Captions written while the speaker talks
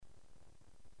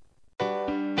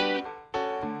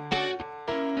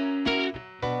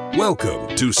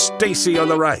Welcome to Stacy on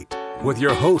the Right with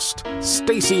your host,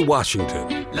 Stacy Washington.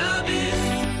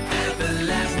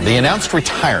 The announced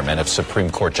retirement of Supreme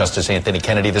Court Justice Anthony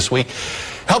Kennedy this week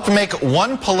helped make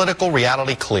one political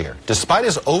reality clear. Despite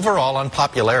his overall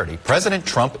unpopularity, President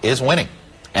Trump is winning,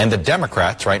 and the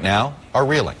Democrats right now are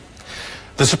reeling.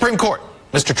 The Supreme Court.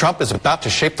 Mr. Trump is about to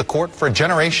shape the court for a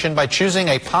generation by choosing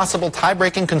a possible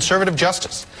tie-breaking conservative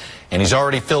justice, and he's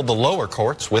already filled the lower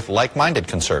courts with like-minded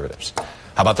conservatives.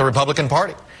 How about the Republican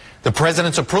Party? The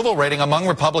president's approval rating among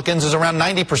Republicans is around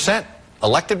 90%.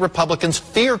 Elected Republicans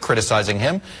fear criticizing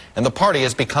him, and the party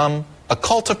has become a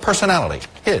cult of personality,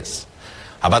 his.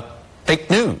 How about fake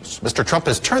news? Mr. Trump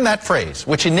has turned that phrase,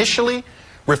 which initially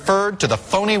referred to the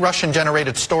phony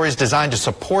Russian-generated stories designed to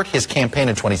support his campaign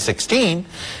in 2016,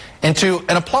 into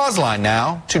an applause line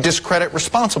now to discredit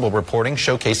responsible reporting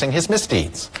showcasing his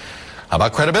misdeeds. How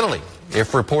about credibility?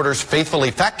 If reporters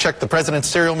faithfully fact-check the president's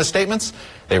serial misstatements,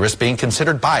 they risk being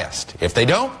considered biased. If they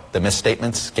don't, the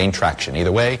misstatements gain traction.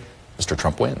 Either way, Mr.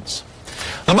 Trump wins.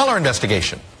 The Mueller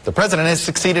investigation. The president has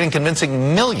succeeded in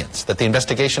convincing millions that the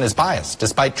investigation is biased,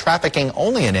 despite trafficking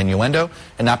only in innuendo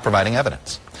and not providing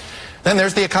evidence. Then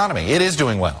there's the economy. It is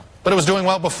doing well, but it was doing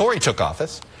well before he took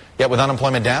office. Yet with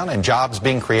unemployment down and jobs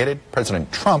being created,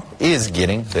 President Trump is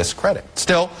getting this credit.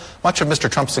 Still, much of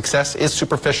Mr. Trump's success is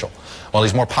superficial. While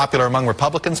he's more popular among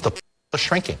Republicans, the pool is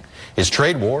shrinking. His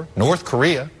trade war, North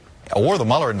Korea, or the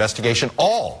Mueller investigation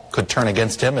all could turn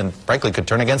against him, and frankly could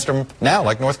turn against him now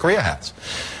like North Korea has.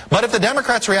 But if the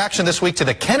Democrats' reaction this week to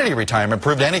the Kennedy retirement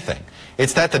proved anything,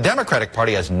 it's that the Democratic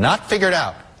Party has not figured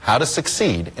out how to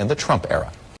succeed in the Trump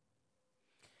era.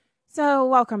 So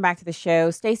welcome back to the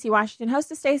show. Stacy Washington,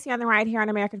 host of Stacy on the Right here on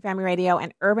American Family Radio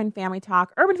and Urban Family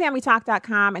Talk,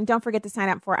 urbanfamilytalk.com. And don't forget to sign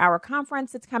up for our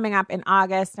conference that's coming up in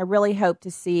August. I really hope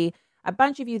to see a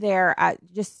bunch of you there,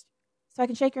 just so I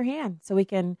can shake your hand, so we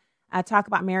can talk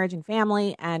about marriage and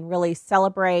family and really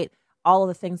celebrate all of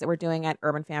the things that we're doing at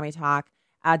Urban Family Talk,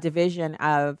 division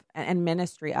of and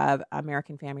ministry of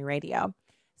American Family Radio.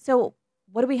 So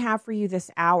what do we have for you this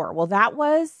hour? Well, that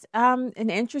was an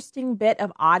interesting bit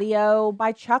of audio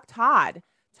by Chuck Todd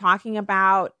talking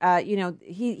about,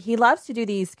 he loves to do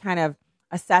these kind of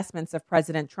assessments of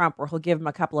President Trump where he'll give him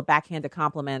a couple of backhanded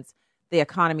compliments. The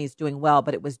economy is doing well,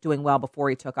 but it was doing well before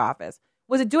he took office.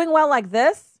 Was it doing well like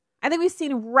this? I think we've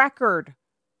seen record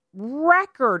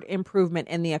improvement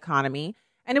in the economy.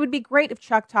 And it would be great if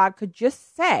Chuck Todd could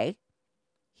just say,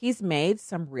 he's made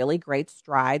some really great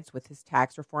strides with his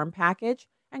tax reform package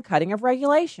and cutting of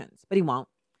regulations, but he won't.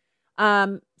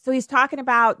 So he's talking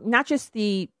about not just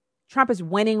the Trump is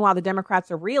winning while the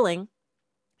Democrats are reeling.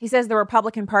 He says the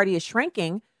Republican Party is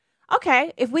shrinking.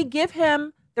 Okay, if we give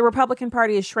him the Republican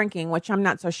Party is shrinking, which I'm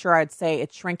not so sure I'd say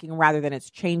it's shrinking rather than it's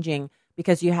changing,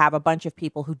 because you have a bunch of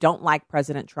people who don't like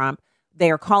President Trump. They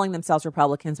are calling themselves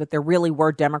Republicans, but there really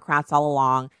were Democrats all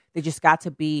along. They just got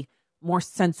to be more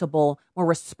sensible, more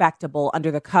respectable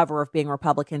under the cover of being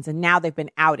Republicans. And now they've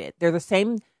been outed. They're the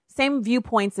same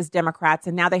viewpoints as Democrats.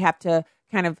 And now they have to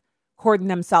kind of cordon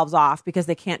themselves off because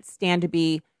they can't stand to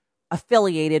be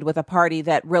affiliated with a party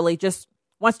that really just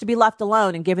wants to be left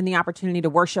alone and given the opportunity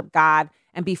to worship God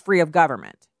and be free of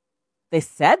government. They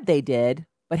said they did,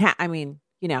 but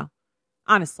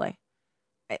honestly,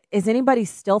 is anybody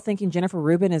still thinking Jennifer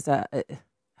Rubin is a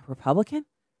Republican?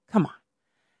 Come on.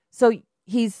 So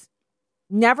he's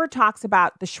never talks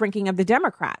about the shrinking of the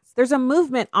Democrats. There's a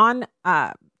movement on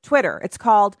Twitter. It's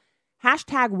called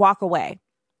 #WalkAway.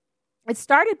 It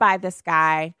started by this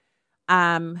guy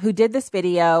who did this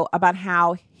video about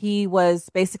how he was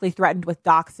basically threatened with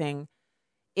doxing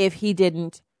if he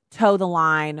didn't toe the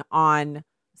line on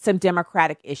some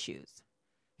Democratic issues.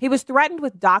 He was threatened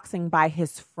with doxing by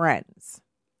his friends.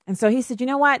 And so he said, you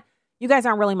know what? You guys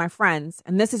aren't really my friends,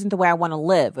 and this isn't the way I want to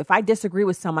live. If I disagree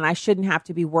with someone, I shouldn't have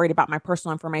to be worried about my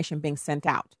personal information being sent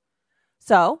out.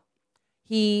 So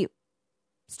he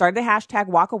started the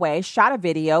 #WalkAway, shot a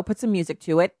video, put some music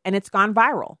to it, and it's gone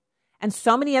viral. And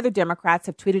so many other Democrats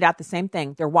have tweeted out the same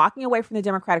thing. They're walking away from the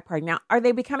Democratic Party. Now, are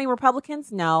they becoming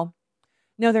Republicans? No,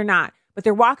 they're not. But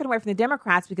they're walking away from the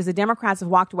Democrats because the Democrats have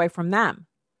walked away from them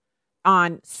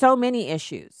on so many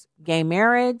issues. Gay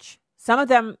marriage. Some of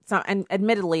them, and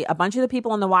admittedly, a bunch of the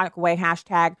people on the walk away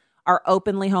hashtag are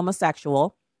openly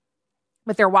homosexual,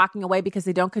 but they're walking away because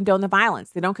they don't condone the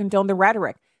violence. They don't condone the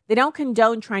rhetoric. They don't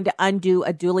condone trying to undo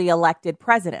a duly elected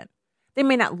president. They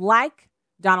may not like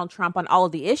Donald Trump on all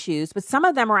of the issues, but some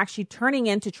of them are actually turning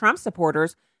into Trump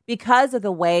supporters because of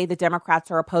the way the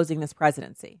Democrats are opposing this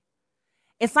presidency.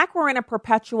 It's like we're in a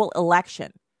perpetual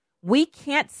election. We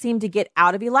can't seem to get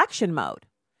out of election mode.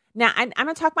 Now, I'm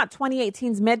not talking about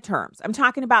 2018's midterms. I'm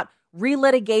talking about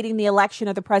relitigating the election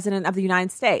of the president of the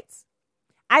United States.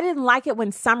 I didn't like it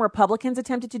when some Republicans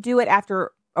attempted to do it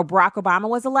after Barack Obama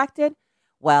was elected.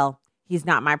 Well, he's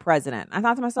not my president. I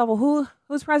thought to myself, well,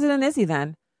 whose president is he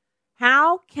then?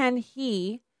 How can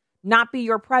he not be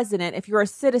your president if you're a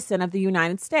citizen of the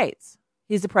United States?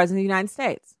 He's the president of the United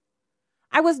States.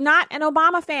 I was not an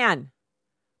Obama fan,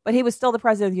 but he was still the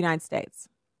president of the United States.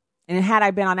 And had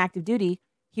I been on active duty,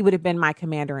 he would have been my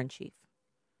commander-in-chief.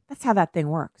 That's how that thing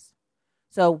works.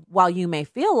 So while you may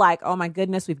feel like, oh my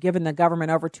goodness, we've given the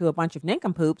government over to a bunch of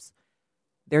nincompoops,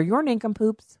 they're your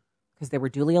nincompoops because they were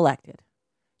duly elected.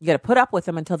 You got to put up with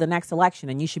them until the next election,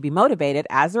 and you should be motivated,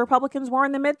 as the Republicans were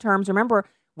in the midterms. Remember,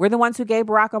 we're the ones who gave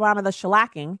Barack Obama the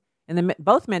shellacking in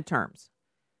both midterms.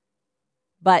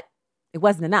 But it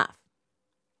wasn't enough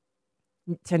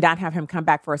to not have him come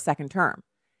back for a second term.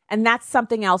 And that's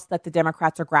something else that the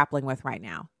Democrats are grappling with right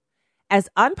now. As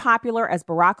unpopular as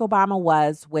Barack Obama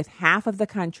was with half of the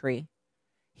country,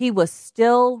 he was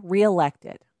still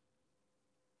reelected.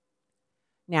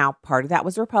 Now, part of that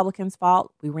was the Republicans'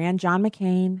 fault. We ran John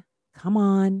McCain. Come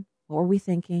on. What were we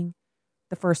thinking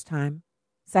the first time?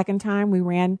 Second time, we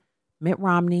ran Mitt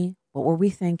Romney. What were we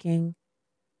thinking?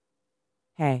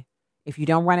 Hey, if you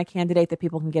don't run a candidate that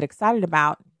people can get excited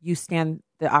about, you stand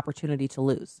the opportunity to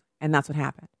lose. And that's what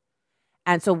happened.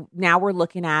 And so now we're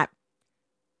looking at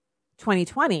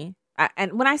 2020.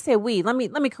 And when I say we, let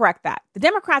me correct that. The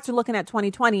Democrats are looking at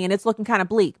 2020, and it's looking kind of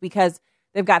bleak because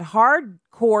they've got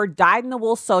hardcore,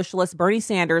 dyed-in-the-wool socialist Bernie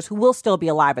Sanders, who will still be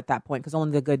alive at that point because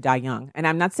only the good die young. And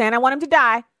I'm not saying I want him to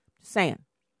die. Just saying.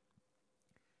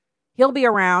 He'll be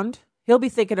around. He'll be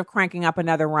thinking of cranking up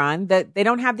another run. That they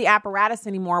don't have the apparatus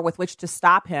anymore with which to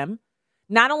stop him.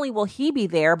 Not only will he be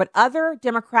there, but other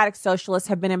Democratic socialists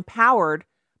have been empowered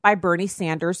by Bernie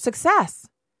Sanders' success.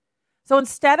 So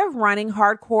instead of running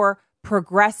hardcore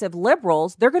progressive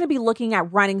liberals, they're going to be looking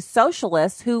at running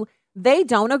socialists who they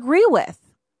don't agree with.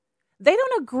 They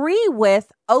don't agree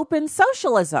with open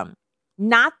socialism,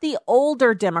 not the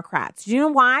older Democrats. Do you know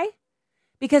why?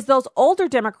 Because those older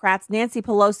Democrats, Nancy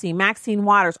Pelosi, Maxine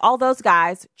Waters, all those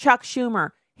guys, Chuck Schumer,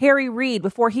 Harry Reid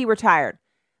before he retired,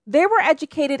 they were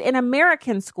educated in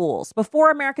American schools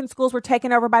before American schools were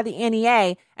taken over by the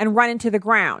NEA and run into the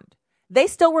ground. They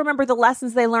still remember the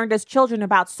lessons they learned as children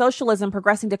about socialism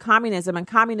progressing to communism and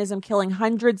communism killing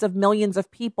hundreds of millions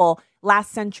of people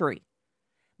last century.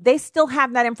 They still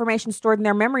have that information stored in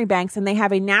their memory banks, and they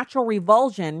have a natural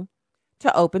revulsion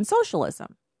to open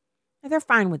socialism. Now, they're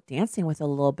fine with dancing with it a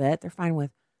little bit. They're fine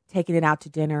with taking it out to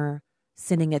dinner,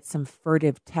 sending it some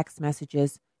furtive text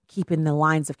messages, keeping the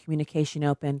lines of communication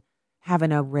open,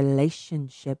 having a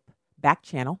relationship back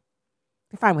channel.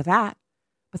 They're fine with that.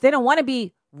 But they don't want to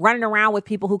be running around with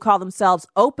people who call themselves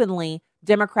openly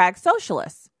Democratic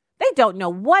socialists. They don't know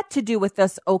what to do with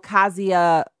this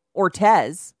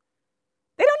Ocasio-Cortez.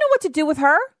 They don't know what to do with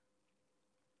her.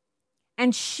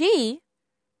 And she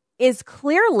is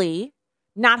clearly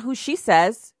not who she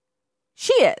says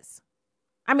she is.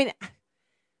 I mean,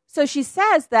 so she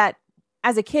says that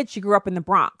as a kid, she grew up in the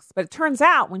Bronx. But it turns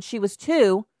out when she was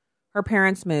 2, her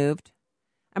parents moved.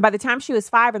 And by the time she was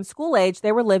 5 in school age,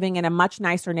 they were living in a much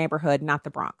nicer neighborhood, not the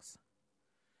Bronx.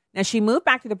 Now, she moved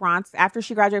back to the Bronx after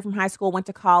she graduated from high school, went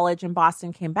to college in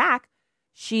Boston, came back.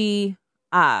 She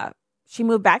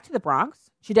moved back to the Bronx.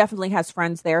 She definitely has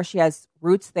friends there. She has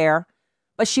roots there.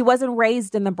 But she wasn't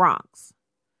raised in the Bronx.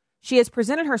 She has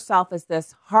presented herself as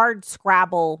this hard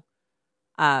scrabble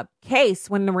case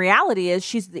when the reality is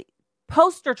she's the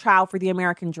poster child for the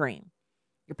American dream.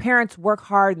 Your parents work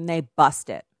hard and they bust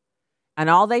it. And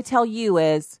all they tell you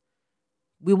is,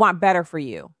 we want better for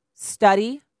you.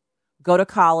 Study, go to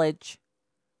college,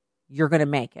 you're going to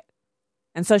make it.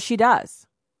 And so she does.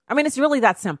 I mean, it's really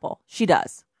that simple. She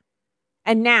does.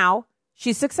 And now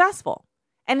she's successful.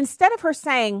 And instead of her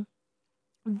saying,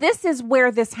 this is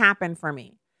where this happened for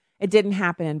me. It didn't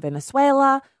happen in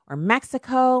Venezuela or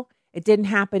Mexico. It didn't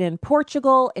happen in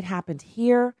Portugal. It happened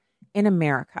here in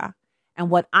America. And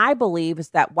what I believe is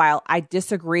that while I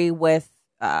disagree with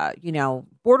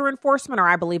border enforcement, or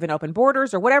I believe in open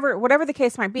borders, or whatever the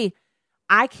case might be,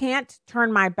 I can't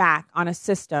turn my back on a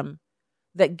system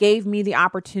that gave me the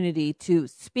opportunity to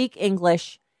speak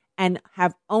English and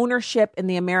have ownership in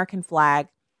the American flag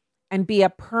and be a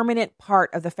permanent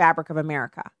part of the fabric of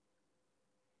America.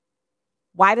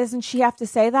 Why doesn't she have to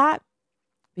say that?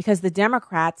 Because the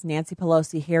Democrats, Nancy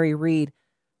Pelosi, Harry Reid,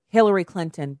 Hillary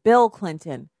Clinton, Bill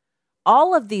Clinton,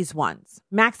 all of these ones,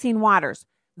 Maxine Waters,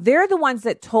 they're the ones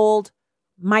that told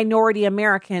minority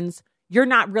Americans, you're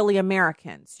not really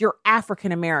Americans. You're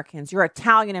African Americans. You're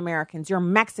Italian Americans. You're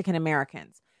Mexican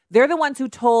Americans. They're the ones who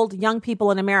told young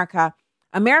people in America,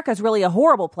 America is really a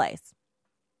horrible place.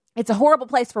 It's a horrible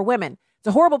place for women. It's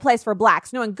a horrible place for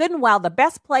blacks. Knowing good and well, the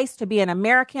best place to be an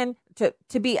American,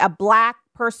 to be a black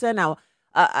person,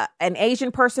 an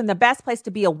Asian person, the best place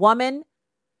to be a woman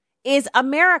is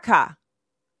America.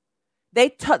 They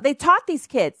taught these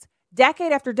kids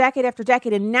decade after decade after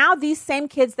decade. And now these same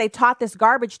kids they taught this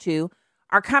garbage to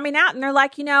are coming out and they're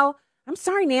like, I'm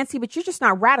sorry, Nancy, but you're just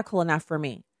not radical enough for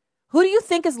me. Who do you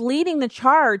think is leading the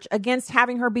charge against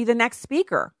having her be the next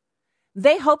speaker?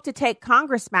 They hope to take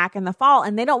Congress back in the fall,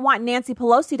 and they don't want Nancy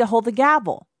Pelosi to hold the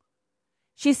gavel.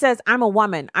 She says, I'm a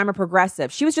woman. I'm a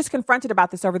progressive. She was just confronted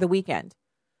about this over the weekend.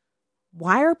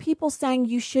 Why are people saying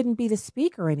you shouldn't be the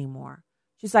speaker anymore?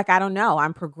 She's like, I don't know.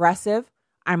 I'm progressive.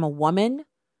 I'm a woman.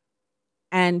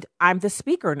 And I'm the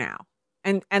speaker now.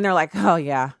 And they're like, oh,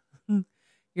 yeah,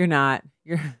 you're not.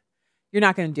 You're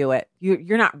not going to do it.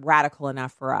 You're not radical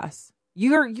enough for us.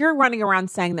 You're running around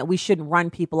saying that we shouldn't run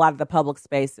people out of the public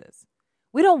spaces.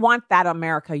 We don't want that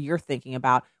America you're thinking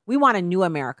about. We want a new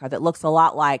America that looks a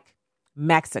lot like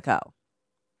Mexico.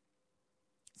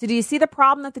 So do you see the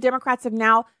problem that the Democrats have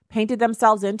now painted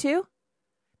themselves into?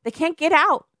 They can't get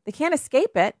out. They can't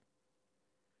escape it.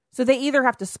 So they either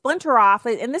have to splinter off.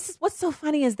 And this is what's so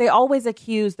funny is they always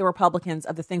accuse the Republicans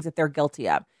of the things that they're guilty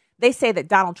of. They say that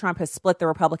Donald Trump has split the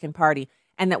Republican Party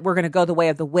and that we're going to go the way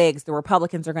of the Whigs. The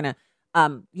Republicans are going to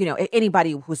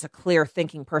anybody who's a clear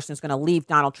thinking person is going to leave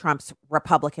Donald Trump's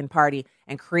Republican Party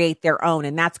and create their own.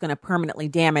 And that's going to permanently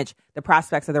damage the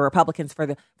prospects of the Republicans for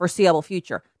the foreseeable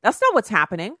future. That's not what's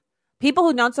happening. People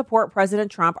who don't support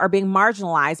President Trump are being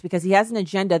marginalized because he has an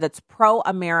agenda that's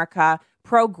pro-America,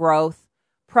 pro-growth,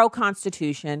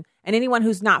 pro-Constitution. And anyone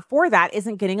who's not for that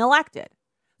isn't getting elected.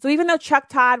 So even though Chuck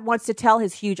Todd wants to tell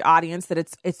his huge audience that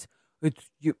it's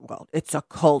a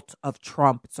cult of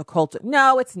Trump. It's a cult.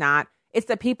 No, it's not. It's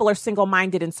that people are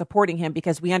single-minded in supporting him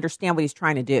because we understand what he's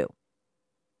trying to do.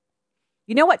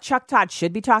 You know what Chuck Todd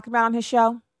should be talking about on his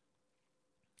show?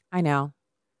 I know,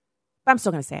 but I'm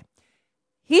still going to say it.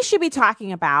 He should be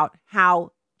talking about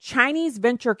how Chinese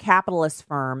venture capitalist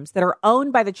firms that are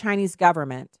owned by the Chinese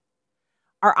government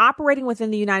are operating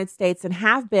within the United States and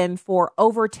have been for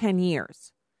over 10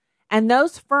 years. And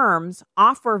those firms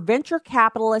offer venture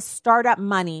capitalist startup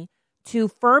money to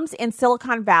firms in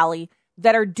Silicon Valley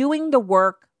that are doing the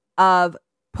work of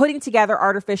putting together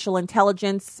artificial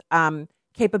intelligence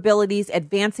capabilities,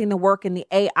 advancing the work in the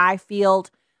AI field,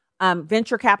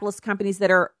 venture capitalist companies that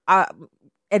are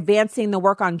advancing the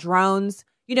work on drones.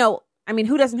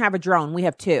 Who doesn't have a drone? We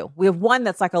have two. We have one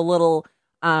that's like a little,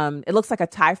 it looks like a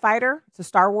TIE fighter. It's a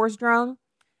Star Wars drone.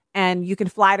 And you can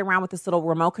fly it around with this little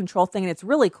remote control thing. And it's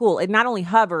really cool. It not only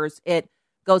hovers, it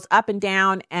goes up and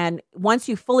down. And once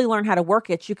you fully learn how to work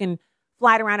it, you can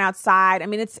fly it around outside. I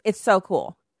mean, it's so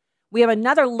cool. We have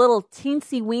another little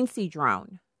teensy-weensy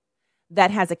drone that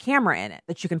has a camera in it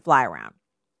that you can fly around.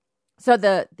 So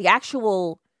the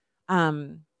actual,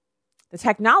 the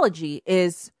technology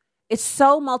it's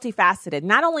so multifaceted.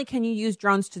 Not only can you use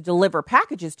drones to deliver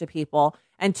packages to people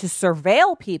and to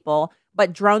surveil people,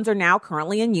 but drones are now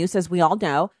currently in use, as we all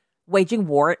know, waging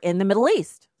war in the Middle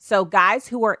East. So guys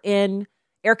who are in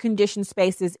air-conditioned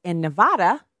spaces in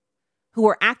Nevada, who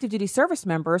are active duty service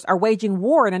members, are waging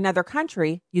war in another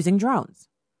country using drones.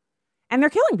 And they're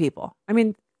killing people. I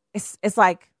mean, it's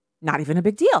like not even a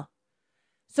big deal.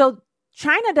 So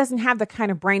China doesn't have the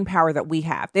kind of brain power that we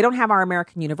have. They don't have our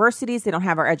American universities. They don't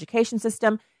have our education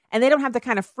system. And they don't have the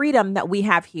kind of freedom that we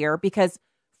have here, because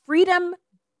freedom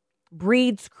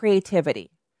breeds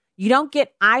creativity. You don't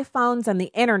get iPhones and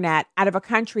the internet out of a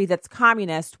country that's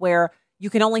communist where you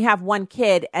can only have one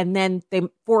kid and then they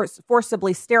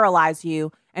forcibly sterilize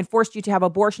you and forced you to have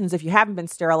abortions if you haven't been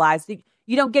sterilized.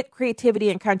 You don't get creativity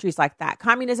in countries like that.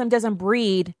 Communism doesn't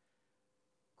breed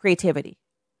creativity.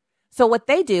 So what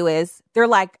they do is they're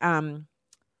like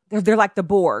they're like the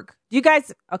Borg. You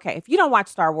guys, okay, if you don't watch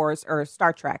Star Wars or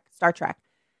Star Trek,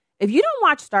 if you don't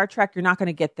watch Star Trek, you're not going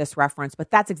to get this reference,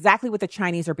 but that's exactly what the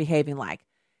Chinese are behaving like.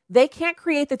 They can't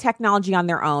create the technology on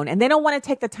their own, and they don't want to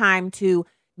take the time to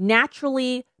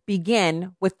naturally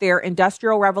begin with their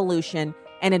industrial revolution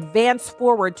and advance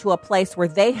forward to a place where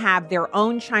they have their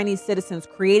own Chinese citizens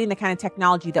creating the kind of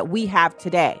technology that we have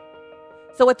today.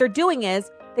 So what they're doing is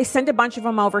they send a bunch of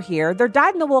them over here. They're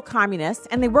dyed-in-the-wool communists,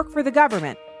 and they work for the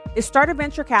government. They start a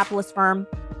venture capitalist firm,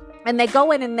 and they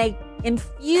go in and they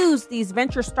infuse these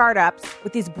venture startups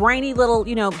with these brainy little,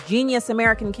 genius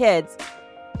American kids.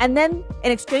 And then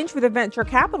in exchange for the venture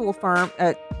capital firm,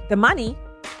 the money,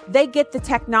 they get the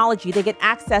technology. They get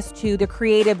access to the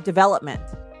creative development.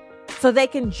 So they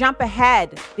can jump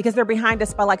ahead because they're behind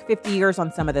us by like 50 years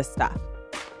on some of this stuff.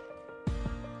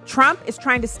 Trump is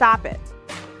trying to stop it.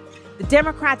 The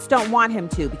Democrats don't want him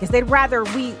to because they'd rather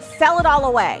we sell it all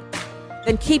away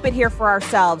than keep it here for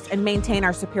ourselves and maintain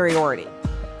our superiority.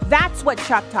 That's what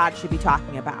Chuck Todd should be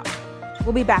talking about.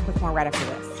 We'll be back with more right after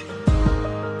this.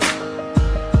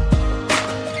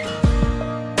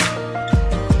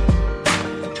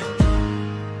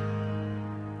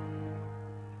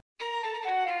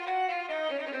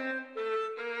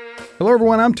 Hello,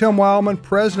 everyone. I'm Tim Wildman,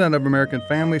 president of American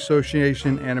Family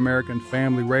Association and American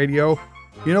Family Radio.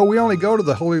 You know, we only go to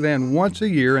the Holy Land once a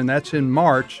year, and that's in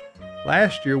March.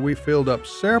 Last year, we filled up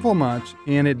several months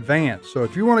in advance. So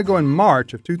if you want to go in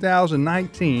March of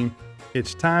 2019,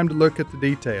 it's time to look at the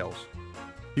details.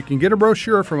 You can get a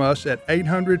brochure from us at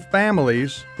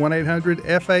 800-FAMILIES,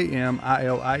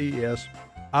 1-800-FAMILIES,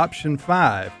 option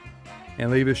 5,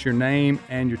 and leave us your name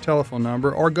and your telephone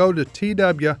number, or go to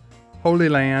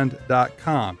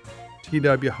twholyland.com,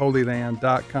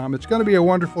 twholyland.com. It's going to be a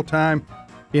wonderful time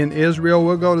in Israel.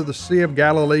 We'll go to the Sea of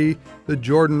Galilee, the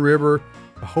Jordan River,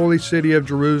 the Holy City of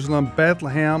Jerusalem,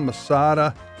 Bethlehem,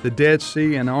 Masada, the Dead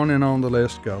Sea, and on the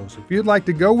list goes. If you'd like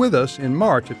to go with us in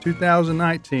March of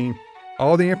 2019,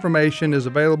 all the information is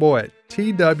available at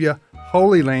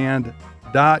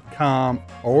twholyland.com.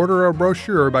 Order a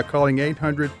brochure by calling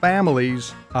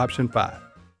 800-FAMILIES, option 5.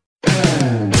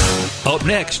 Up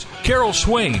next, Carol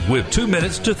Swain with 2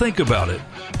 minutes to think about it.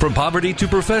 From poverty to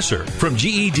professor, from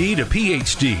GED to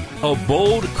PhD, a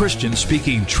bold Christian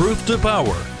speaking truth to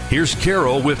power. Here's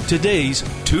Carol with today's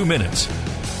 2 minutes.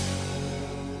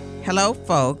 Hello,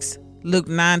 folks. Luke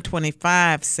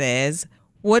 9:25 says,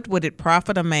 "What would it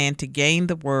profit a man to gain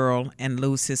the world and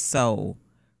lose his soul?"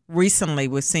 Recently,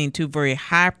 we've seen 2 very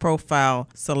high-profile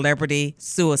celebrity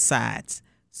suicides.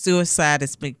 Suicide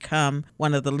has become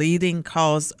one of the leading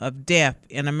causes of death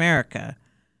in America.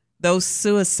 Those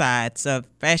suicides of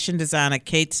fashion designer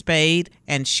Kate Spade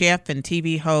and chef and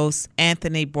TV host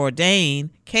Anthony Bourdain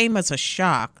came as a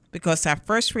shock because our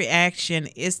first reaction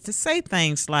is to say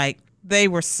things like, they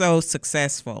were so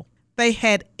successful. They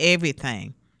had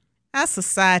everything. Our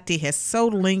society has so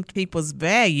linked people's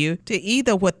value to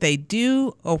either what they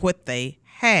do or what they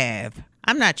have.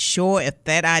 I'm not sure if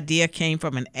that idea came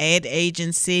from an ad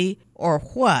agency or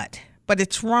what, but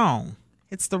it's wrong.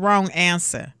 It's the wrong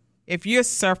answer. If you're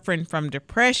suffering from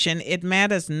depression, it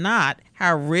matters not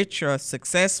how rich or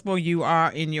successful you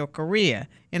are in your career.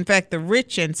 In fact, the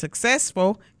rich and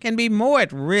successful can be more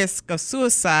at risk of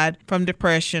suicide from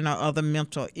depression or other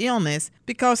mental illness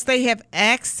because they have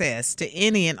access to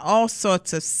any and all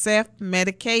sorts of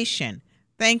self-medication,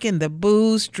 thinking the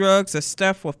booze, drugs, or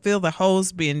stuff will fill the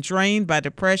holes being drained by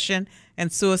depression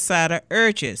and suicidal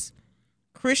urges.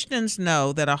 Christians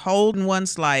know that a hole in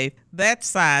one's life that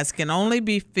size can only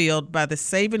be filled by the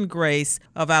saving grace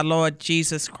of our Lord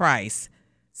Jesus Christ.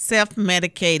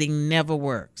 Self-medicating never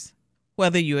works.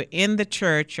 Whether you're in the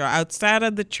church or outside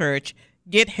of the church,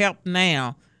 get help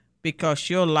now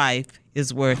because your life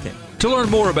is worth it. To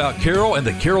learn more about Carol and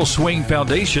the Carol Swain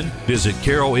Foundation, visit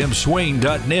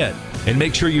carolmswain.net and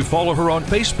make sure you follow her on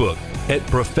Facebook at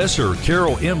Professor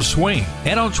Carol M. Swain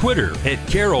and on Twitter at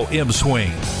Carol M.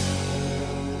 Swain.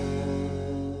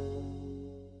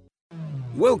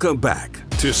 Welcome back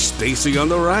to Stacy on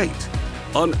the Right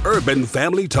on Urban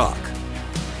Family Talk.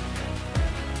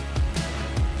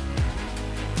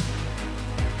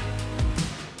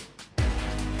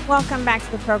 Welcome back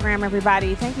to the program,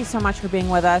 everybody. Thank you so much for being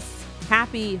with us.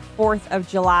 Happy 4th of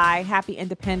July. Happy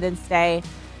Independence Day.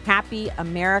 Happy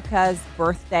America's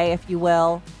birthday, if you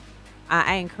will.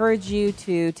 I encourage you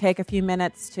to take a few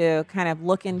minutes to kind of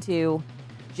look into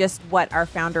just what our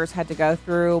founders had to go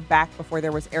through back before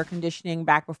there was air conditioning,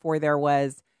 back before there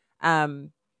was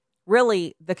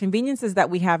really the conveniences that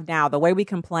we have now, the way we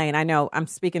complain. I know I'm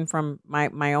speaking from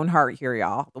my own heart here,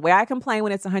 y'all. The way I complain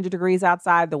when it's 100 degrees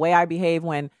outside, the way I behave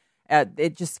when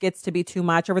it just gets to be too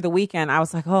much. Over the weekend, I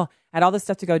was like, I had all this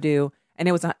stuff to go do. And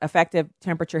it was an effective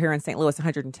temperature here in St. Louis,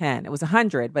 110. It was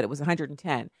 100, but it was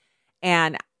 110.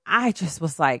 And I just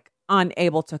was like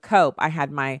unable to cope. I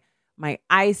had my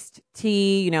iced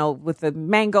tea, with the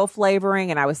mango flavoring,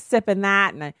 and I was sipping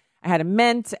that. And I had a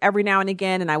mint every now and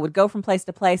again. And I would go from place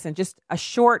to place and just a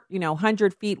short,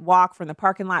 100 feet walk from the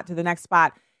parking lot to the next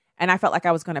spot. And I felt like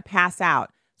I was going to pass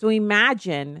out. So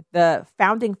imagine the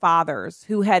founding fathers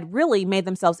who had really made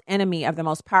themselves enemy of the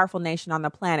most powerful nation on the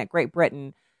planet, Great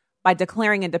Britain, by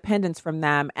declaring independence from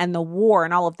them and the war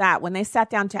and all of that. When they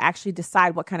sat down to actually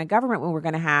decide what kind of government we were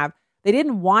going to have, they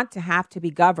didn't want to have to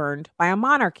be governed by a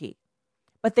monarchy.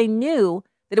 But they knew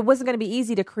that it wasn't going to be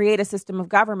easy to create a system of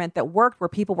government that worked where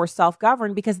people were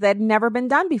self-governed because that had never been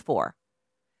done before.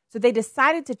 So they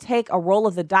decided to take a roll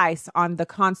of the dice on the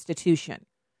Constitution,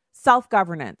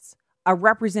 self-governance, a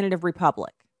representative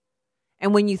republic.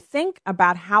 And when you think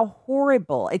about how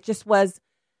horrible it just was,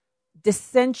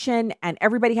 dissension, and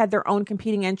everybody had their own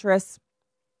competing interests,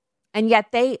 and yet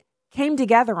they came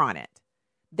together on it.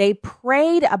 They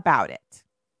prayed about it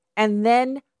and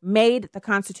then made the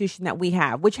Constitution that we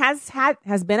have, which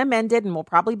has been amended and will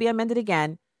probably be amended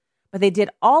again. But they did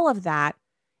all of that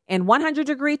in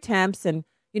 100-degree temps, and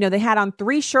they had on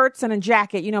 3 shirts and a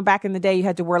jacket. Back in the day, you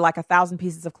had to wear like 1,000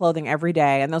 pieces of clothing every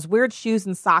day, and those weird shoes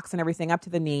and socks and everything up to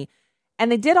the knee.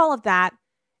 And they did all of that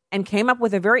and came up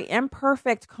with a very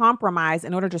imperfect compromise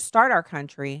in order to start our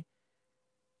country.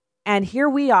 And here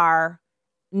we are,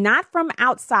 not from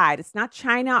outside. It's not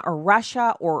China or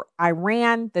Russia or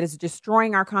Iran that is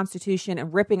destroying our Constitution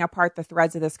and ripping apart the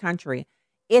threads of this country.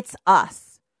 It's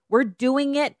us. We're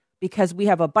doing it because we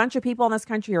have a bunch of people in this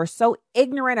country who are so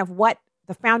ignorant of what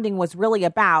the founding was really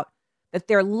about that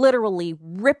they're literally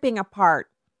ripping apart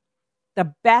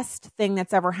the best thing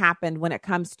that's ever happened when it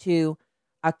comes to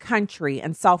a country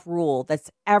and self-rule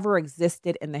that's ever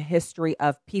existed in the history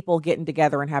of people getting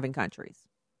together and having countries.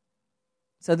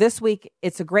 So this week,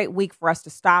 it's a great week for us to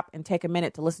stop and take a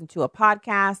minute to listen to a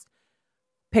podcast,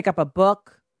 pick up a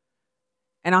book,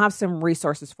 and I'll have some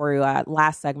resources for you.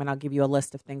 Last segment, I'll give you a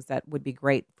list of things that would be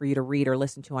great for you to read or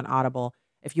listen to on Audible.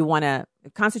 If you want a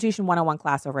Constitution 101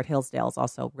 class over at Hillsdale is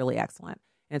also really excellent,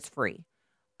 and it's free.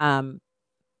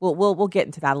 We'll get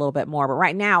into that a little bit more. But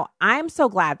right now, I'm so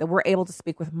glad that we're able to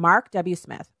speak with Mark W.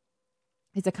 Smith.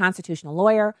 He's a constitutional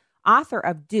lawyer, author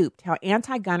of Duped, How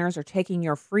Anti-Gunners Are Taking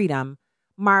Your Freedom.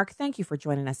 Mark, thank you for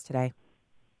joining us today.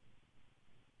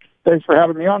 Thanks for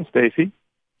having me on, Stacey.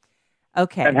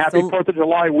 Okay. And happy 4th of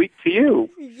July week to you.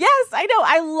 Yes, I know.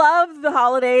 I love the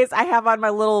holidays. I have on my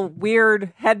little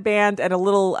weird headband and a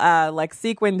little like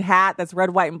sequined hat that's red,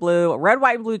 white, and blue. A red,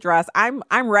 white, and blue dress. I'm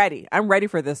ready. I'm ready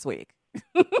for this week.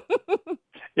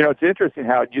 It's interesting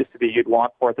how it used to be you'd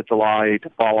want 4th of July to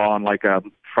fall on like a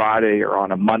Friday or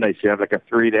on a Monday, so you have like a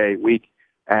 3-day week.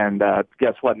 And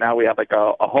guess what? Now we have like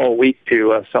a whole week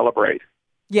to celebrate.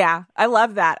 Yeah, I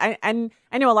love that. I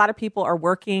know a lot of people are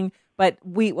working, but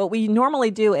what we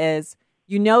normally do is,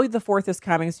 the 4th is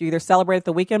coming, so you either celebrate it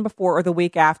the weekend before or the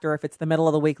week after if it's the middle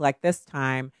of the week like this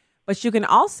time. But you can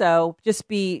also just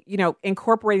be,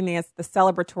 incorporating the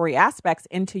celebratory aspects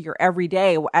into your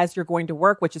everyday as you're going to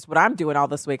work, which is what I'm doing all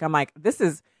this week. I'm like, this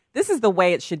is the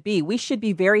way it should be. We should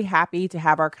be very happy to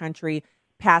have our country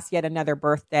pass yet another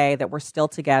birthday, that we're still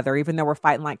together, even though we're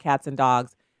fighting like cats and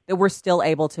dogs, that we're still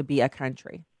able to be a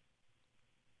country.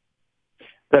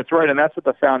 That's right, and that's what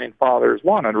the Founding Fathers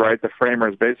wanted, right? The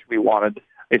framers basically wanted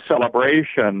a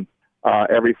celebration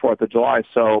every 4th of July.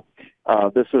 So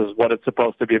this is what it's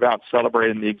supposed to be about,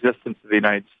 celebrating the existence of the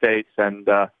United States and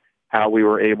how we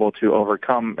were able to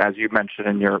overcome, as you mentioned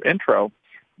in your intro,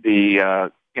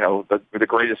 the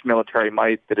greatest military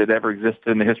might that had ever existed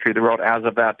in the history of the world as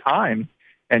of that time.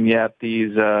 And yet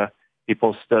these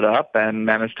people stood up and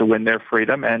managed to win their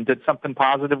freedom and did something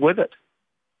positive with it.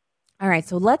 All right,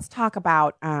 so let's talk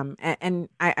about, and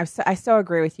I so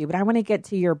agree with you, but I want to get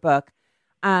to your book.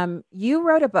 You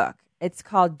wrote a book. It's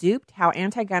called Duped, How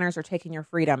Anti-Gunners Are Taking Your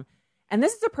Freedom. And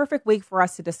this is a perfect week for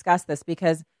us to discuss this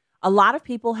because a lot of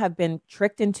people have been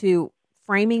tricked into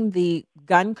framing the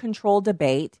gun control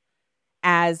debate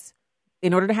as,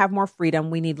 in order to have more freedom,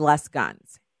 we need less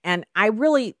guns. And I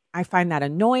find that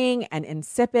annoying and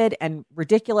insipid and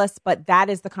ridiculous, but that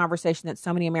is the conversation that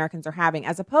so many Americans are having,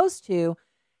 as opposed to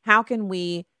how can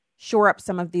we shore up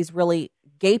some of these really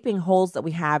gaping holes that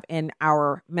we have in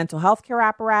our mental health care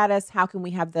apparatus? How can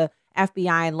we have the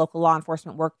FBI and local law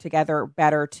enforcement work together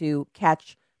better to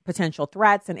catch potential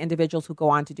threats and individuals who go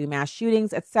on to do mass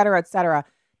shootings, et cetera, et cetera?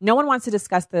 No one wants to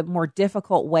discuss the more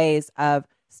difficult ways of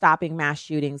stopping mass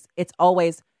shootings. It's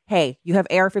always, hey, you have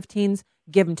AR-15s?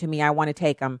 Give them to me. I want to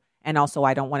take them. And also,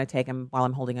 I don't want to take them while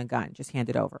I'm holding a gun. Just hand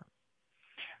it over.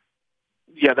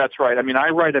 Yeah, that's right. I mean, I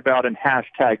write about in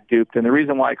 #Duped, and the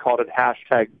reason why I called it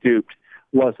 #Duped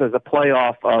was as a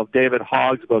playoff of David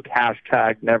Hogg's book,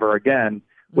 #Never Again,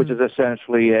 which is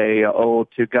essentially a ode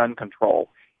to gun control.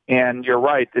 And you're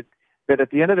right that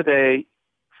at the end of the day,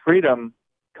 freedom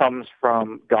comes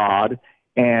from God,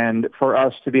 and for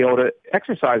us to be able to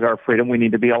exercise our freedom, we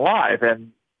need to be alive.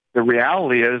 And the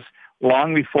reality is,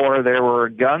 long before there were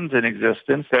guns in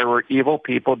existence, there were evil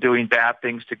people doing bad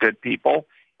things to good people,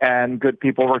 and good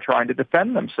people were trying to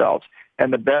defend themselves.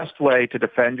 And the best way to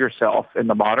defend yourself in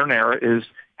the modern era is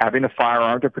having a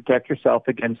firearm to protect yourself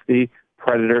against the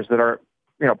predators that are,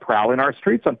 prowling our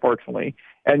streets, unfortunately.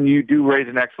 And you do raise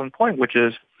an excellent point, which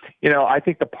is, I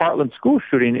think the Parkland school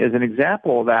shooting is an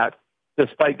example that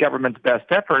despite government's best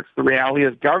efforts, the reality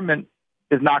is government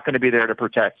is not going to be there to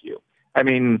protect you. I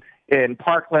mean, in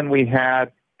Parkland, we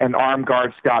had an armed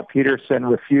guard, Scott Peterson,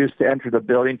 refused to enter the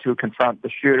building to confront the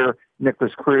shooter,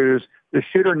 Nicholas Cruz. The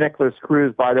shooter, Nicholas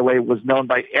Cruz, by the way, was known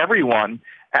by everyone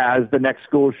as the next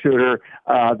school shooter.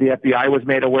 The FBI was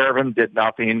made aware of him, did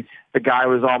nothing. The guy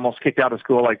was almost kicked out of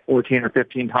school like 14 or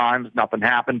 15 times. Nothing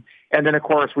happened. And then, of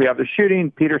course, we have the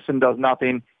shooting. Peterson does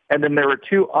nothing. And then there were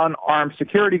two unarmed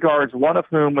security guards, one of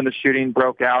whom, when the shooting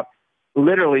broke out,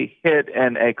 literally hid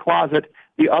in a closet.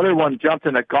 The other one jumped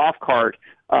in a golf cart.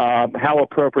 How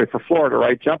appropriate for Florida,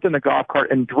 right? Jumped in the golf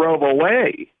cart and drove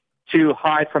away to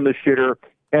hide from the shooter.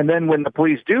 And then when the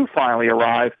police do finally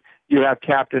arrive, you have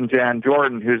Captain Jan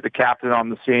Jordan, who's the captain on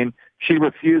the scene. She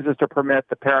refuses to permit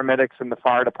the paramedics and the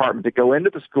fire department to go into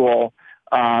the school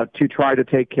to try to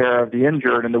take care of the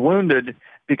injured and the wounded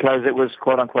because it was,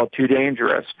 quote unquote, too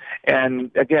dangerous.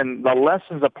 And again, the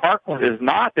lessons of Parkland is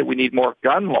not that we need more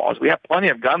gun laws. We have plenty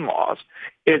of gun laws.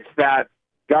 It's that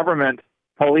government,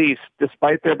 police,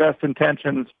 despite their best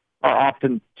intentions, are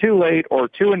often too late or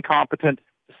too incompetent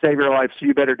to save your life, so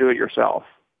you better do it yourself.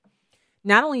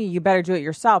 Not only you better do it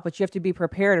yourself, but you have to be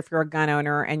prepared if you're a gun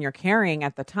owner and you're carrying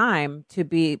at the time to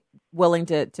be willing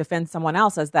to defend someone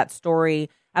else. As that story,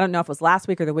 I don't know if it was last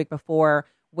week or the week before,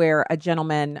 where a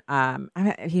gentleman,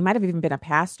 he might have even been a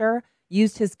pastor,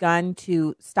 used his gun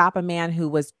to stop a man who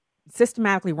was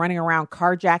systematically running around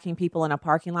carjacking people in a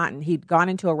parking lot. And he'd gone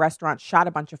into a restaurant, shot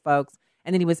a bunch of folks,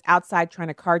 and then he was outside trying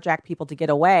to carjack people to get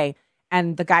away.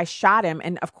 And the guy shot him.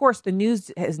 And of course, the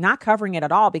news is not covering it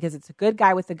at all because it's a good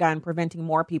guy with a gun preventing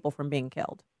more people from being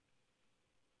killed.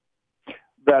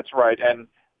 That's right. And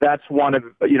that's one of,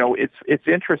 it's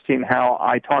interesting how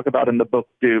I talk about in the book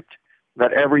Duped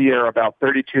that every year about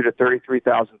 32 to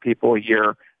 33,000 people a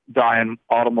year die in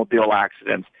automobile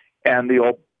accidents. And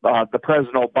the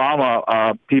President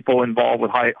Obama, people involved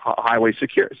with highway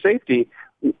safety,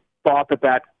 thought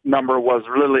that number was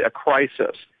really a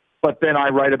crisis. But then I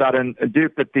write about in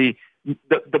Duke that the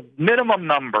minimum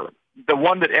number, the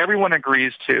one that everyone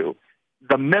agrees to,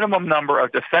 the minimum number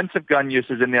of defensive gun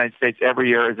uses in the United States every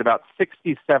year is about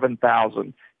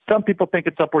 67,000. Some people think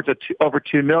it's upwards of over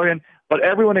 2 million, but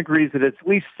everyone agrees that it's at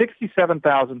least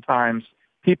 67,000 times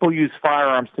people use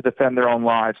firearms to defend their own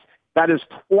lives. That is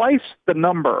twice the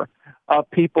number of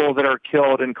people that are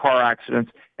killed in car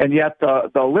accidents. And yet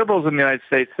the liberals in the United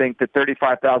States think that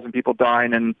 35,000 people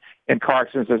dying in car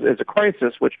accidents is a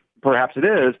crisis, which perhaps it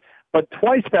is, but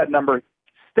twice that number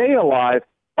stay alive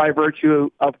by virtue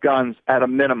of guns at a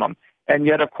minimum. And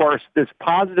yet, of course, this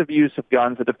positive use of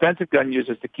guns, the defensive gun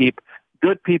uses to keep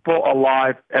good people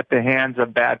alive at the hands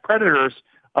of bad predators,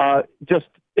 just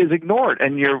is ignored.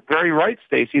 And you're very right,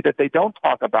 Stacey, that they don't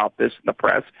talk about this in the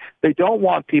press. They don't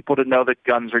want people to know that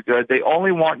guns are good. They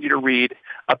only want you to read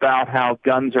about how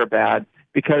guns are bad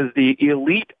because the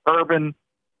elite urban,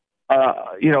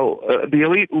 the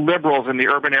elite liberals in the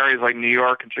urban areas like New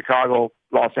York and Chicago,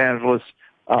 Los Angeles,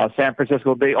 San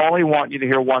Francisco, they only want you to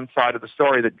hear one side of the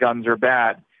story that guns are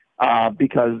bad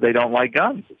because they don't like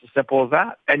guns. It's as simple as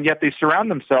that. And yet they surround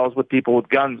themselves with people with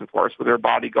guns, of course, with their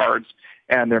bodyguards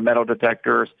and their metal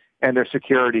detectors and their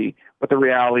security. But the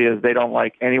reality is they don't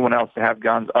like anyone else to have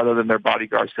guns other than their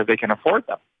bodyguards because they can afford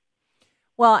them.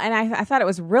 Well, and I thought it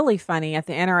was really funny at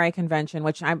the NRA convention,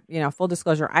 which full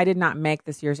disclosure, I did not make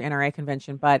this year's NRA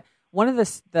convention, but one of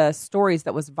the stories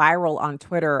that was viral on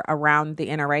Twitter around the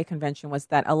NRA convention was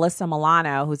that Alyssa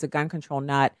Milano, who's a gun control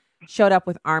nut, showed up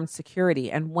with armed security.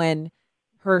 And when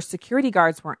her security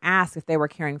guards were asked if they were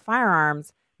carrying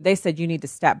firearms, they said, you need to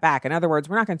step back. In other words,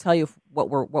 we're not going to tell you what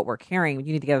we're carrying.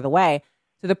 You need to get out of the way.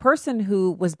 So the person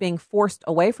who was being forced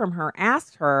away from her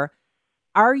asked her,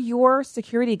 are your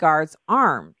security guards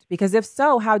armed? Because if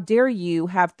so, how dare you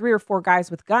have 3 or 4 guys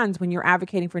with guns when you're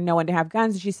advocating for no one to have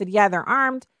guns? And she said, yeah, they're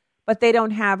armed, but they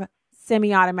don't have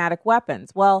semi-automatic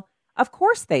weapons. Well, of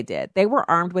course they did. They were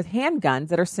armed with handguns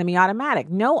that are semi-automatic.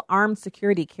 No armed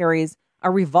security carries a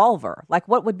revolver. Like,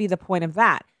 what would be the point of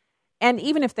that? And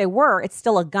even if they were, it's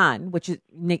still a gun, which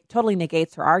totally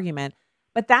negates her argument.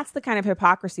 But that's the kind of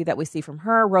hypocrisy that we see from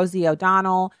her, Rosie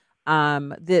O'Donnell,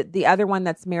 the other one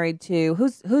that's married to,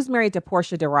 who's married to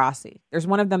Portia de Rossi. There's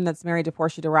one of them that's married to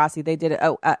Portia de Rossi. They did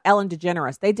Ellen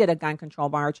DeGeneres. They did a gun control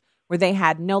march where they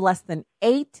had no less than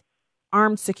 8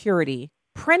 armed security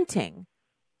printing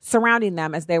surrounding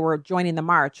them as they were joining the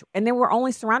march. And they were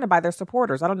only surrounded by their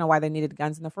supporters. I don't know why they needed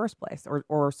guns in the first place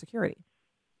or security.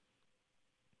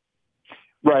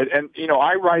 Right. And,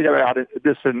 I write about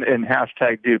this in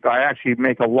hashtag Dupe. I actually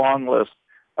make a long list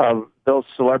of those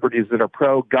celebrities that are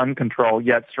pro-gun control,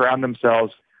 yet surround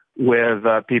themselves with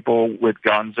people with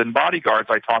guns and bodyguards.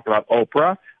 I talk about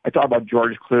Oprah. I talk about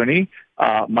George Clooney,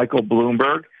 Michael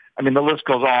Bloomberg. I mean, the list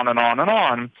goes on and on and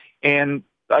on. And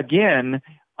again,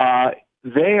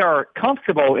 they are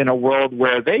comfortable in a world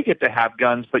where they get to have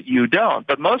guns, but you don't.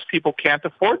 But most people can't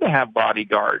afford to have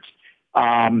bodyguards.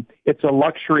 It's a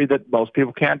luxury that most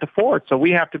people can't afford. So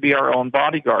we have to be our own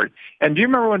bodyguard. And do you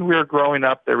remember when we were growing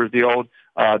up, there was the old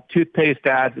toothpaste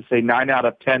ads that say 9 out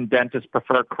of 10 dentists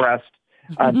prefer Crest,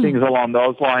 things along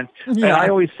those lines. Yeah. And I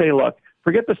always say, look,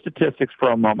 forget the statistics for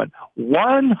a moment.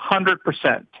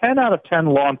 100%, 10 out of 10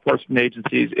 law enforcement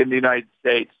agencies in the United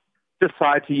States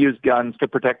decide to use guns to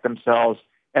protect themselves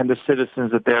and the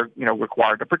citizens that they're,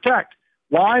 required to protect.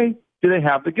 Why do they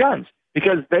have the guns?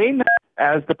 Because they know,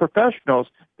 as the professionals,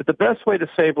 that the best way to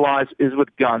save lives is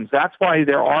with guns. That's why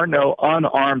there are no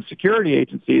unarmed security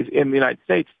agencies in the United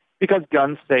States, because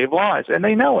guns save lives, and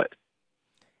they know it.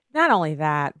 Not only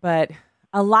that, but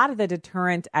a lot of the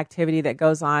deterrent activity that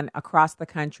goes on across the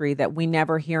country that we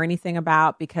never hear anything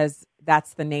about, because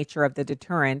that's the nature of the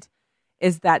deterrent,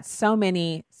 is that so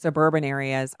many suburban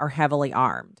areas are heavily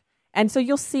armed. And so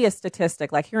you'll see a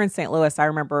statistic, like here in St. Louis, I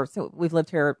remember, so we've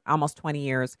lived here almost 20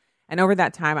 years. And over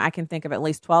that time, I can think of at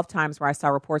least 12 times where I saw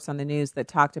reports on the news that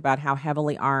talked about how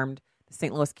heavily armed the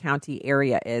St. Louis County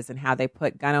area is and how they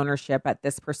put gun ownership at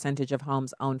this percentage of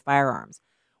homes own firearms.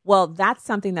 Well, that's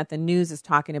something that the news is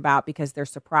talking about because they're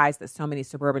surprised that so many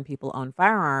suburban people own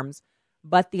firearms.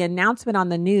 But the announcement on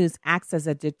the news acts as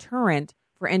a deterrent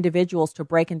for individuals to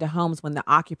break into homes when the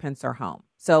occupants are home.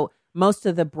 So most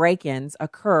of the break-ins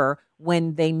occur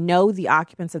when they know the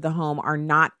occupants of the home are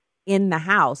not in the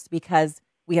house, because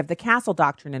we have the castle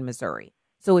doctrine in Missouri.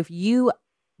 So if you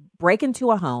break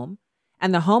into a home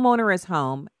and the homeowner is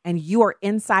home and you are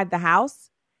inside the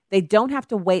house, they don't have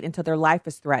to wait until their life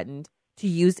is threatened to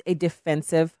use a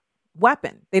defensive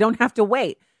weapon. They don't have to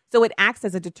wait. So it acts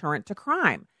as a deterrent to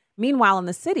crime. Meanwhile, in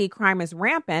the city, crime is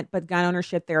rampant, but gun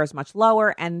ownership there is much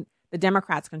lower, and the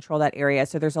Democrats control that area.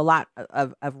 So there's a lot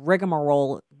of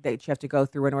rigmarole that you have to go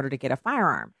through in order to get a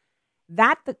firearm.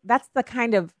 That's the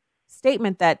kind of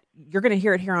statement that you're going to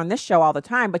hear it here on this show all the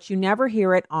time, but you never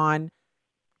hear it on,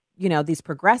 these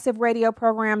progressive radio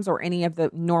programs or any of the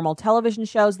normal television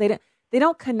shows. They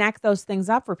don't connect those things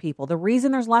up for people. The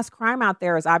reason there's less crime out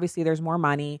there is obviously there's more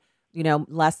money,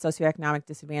 less socioeconomic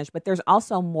disadvantage, but there's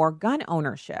also more gun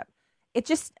ownership.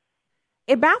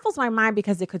 It baffles my mind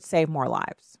because it could save more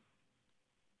lives.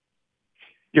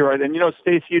 You're right. And,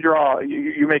 Stacey,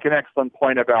 you make an excellent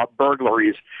point about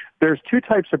burglaries. There's two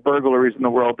types of burglaries in the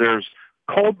world. There's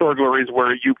cold burglaries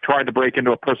where you try to break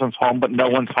into a person's home, but no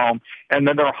one's home. And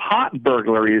then there are hot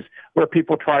burglaries where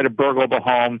people try to burgle the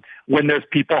home when there's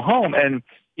people home. And,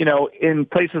 in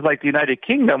places like the United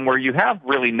Kingdom, where you have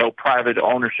really no private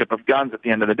ownership of guns at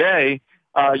the end of the day,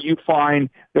 you find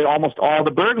that almost all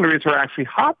the burglaries are actually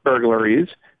hot burglaries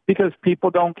because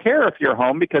people don't care if you're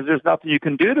home because there's nothing you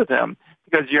can do to them,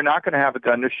 because you're not going to have a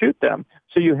gun to shoot them.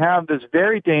 So you have this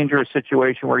very dangerous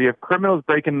situation where you have criminals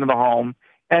breaking into the home,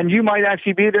 and you might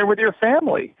actually be there with your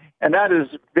family. And that is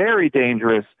very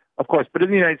dangerous, of course. But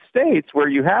in the United States, where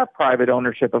you have private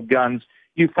ownership of guns,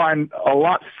 you find a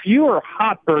lot fewer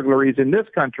hot burglaries in this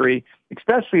country,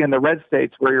 especially in the red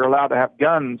states where you're allowed to have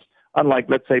guns, unlike,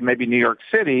 let's say, maybe New York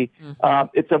City.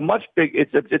 It's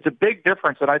a big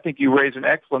difference, and I think you raise an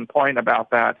excellent point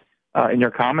about that in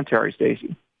your commentary,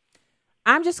 Stacey.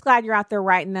 I'm just glad you're out there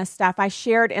writing this stuff. I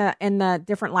shared in the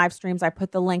different live streams, I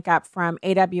put the link up from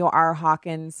A.W.R.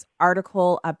 Hawkins'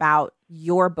 article about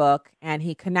your book, and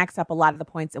he connects up a lot of the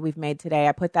points that we've made today.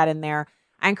 I put that in there.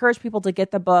 I encourage people to get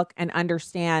the book and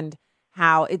understand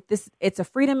how it's a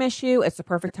freedom issue. It's the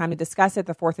perfect time to discuss it.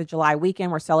 The 4th of July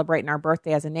weekend, we're celebrating our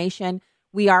birthday as a nation.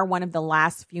 We are one of the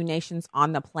last few nations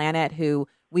on the planet who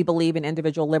we believe in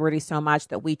individual liberty so much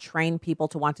that we train people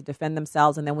to want to defend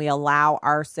themselves, and then we allow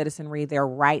our citizenry their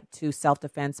right to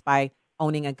self-defense by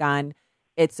owning a gun.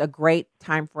 It's a great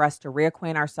time for us to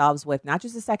reacquaint ourselves with not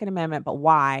just the Second Amendment, but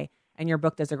why. And your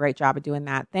book does a great job of doing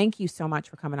that. Thank you so much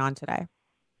for coming on today.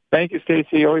 Thank you,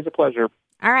 Stacey. Always a pleasure.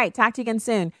 All right. Talk to you again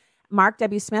soon. Mark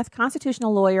W. Smith,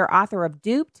 constitutional lawyer, author of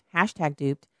Duped,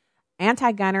 #Duped, how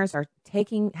anti-gunners are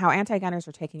taking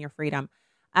your freedom.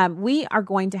 We are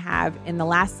going to have, in the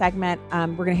last segment,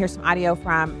 we're going to hear some audio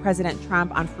from President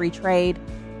Trump on free trade.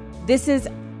 This is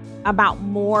about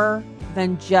more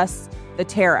than just the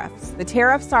tariffs. The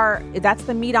tariffs that's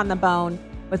the meat on the bone,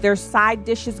 but there's side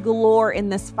dishes galore in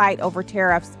this fight over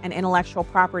tariffs and intellectual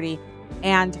property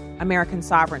and American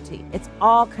sovereignty. It's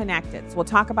all connected. So we'll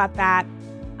talk about that.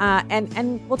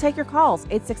 And we'll take your calls,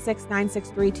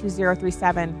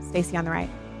 866-963-2037. Stacey on the Right.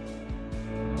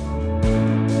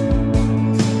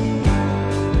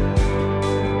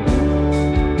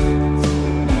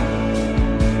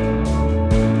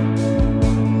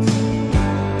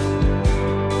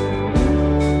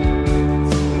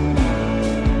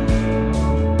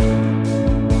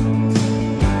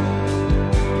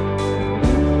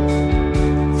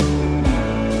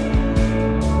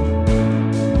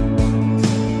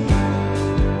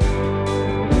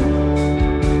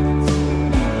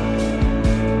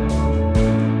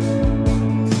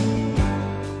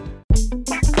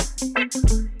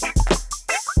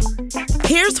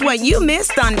 what you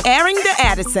missed on Airing the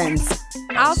Addisons.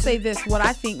 I'll say this. What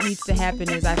I think needs to happen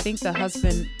is I think the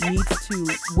husband needs to,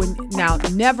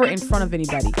 never in front of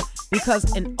anybody, because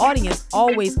an audience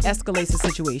always escalates a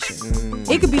situation.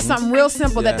 It could be something real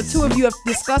simple that the two of you have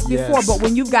discussed before, but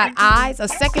when you've got eyes, a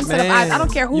second set of eyes, I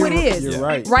don't care who it is. You're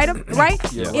right. Right?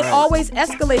 It always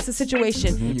escalates a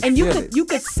situation. And you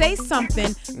could say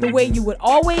something the way you would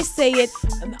always say it,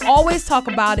 always talk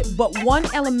about it, but one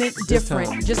element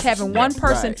different. Just having one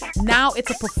person, now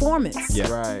it's a performance.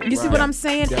 You see what I'm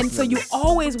saying? Definitely. And so you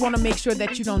always want to make sure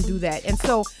that you don't do that. And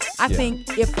so I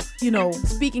think if,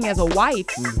 speaking as a wife,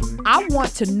 I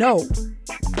want to know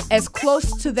as close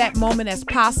to that moment as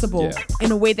possible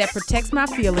in a way that protects my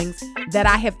feelings that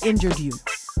I have injured you.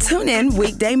 Tune in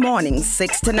weekday mornings,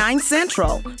 6 to 9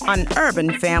 Central on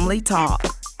Urban Family Talk.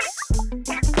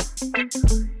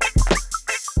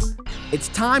 It's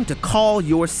time to call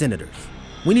your senators.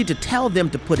 We need to tell them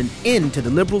to put an end to the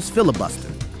liberals' filibuster,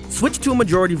 switch to a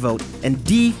majority vote, and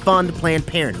defund Planned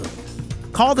Parenthood.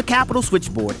 Call the Capitol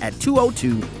Switchboard at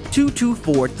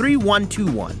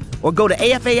 202-224-3121 or go to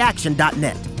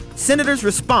afaaction.net. Senators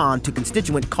respond to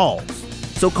constituent calls.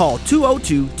 So call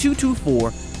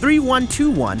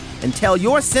 202-224-3121 and tell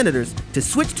your senators to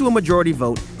switch to a majority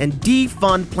vote and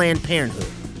defund Planned Parenthood.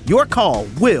 Your call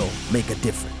will make a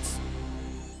difference.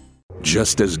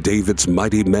 Just as David's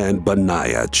mighty man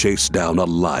Benaiah chased down a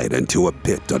lion into a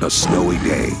pit on a snowy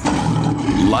day,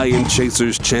 Lion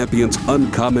Chasers champions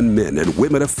uncommon men and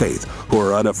women of faith who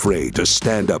are unafraid to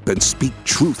stand up and speak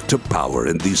truth to power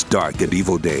in these dark and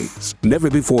evil days. Never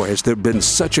before has there been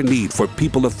such a need for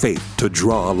people of faith to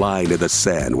draw a line in the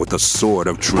sand with the sword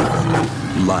of truth.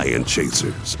 Lion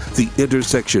Chasers, the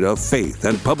intersection of faith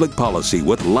and public policy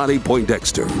with Lonnie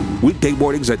Poindexter. Weekday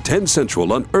mornings at 10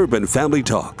 Central on Urban Family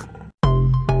Talk.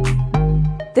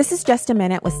 This is Just a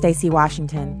Minute with Stacey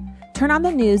Washington. Turn on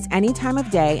the news any time of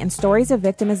day and stories of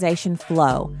victimization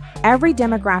flow. Every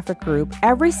demographic group,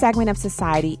 every segment of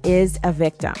society is a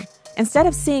victim. Instead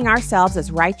of seeing ourselves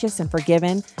as righteous and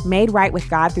forgiven, made right with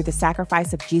God through the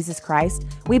sacrifice of Jesus Christ,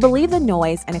 we believe the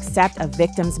noise and accept a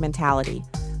victim's mentality.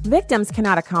 Victims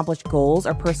cannot accomplish goals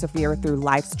or persevere through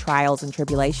life's trials and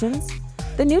tribulations.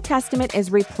 The New Testament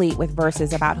is replete with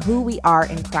verses about who we are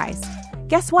in Christ.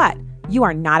 Guess what? You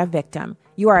are not a victim.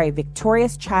 You are a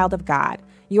victorious child of God.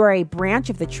 You are a branch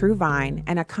of the true vine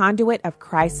and a conduit of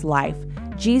Christ's life.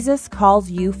 Jesus calls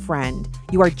you friend.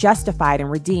 You are justified and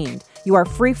redeemed. You are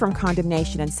free from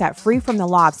condemnation and set free from the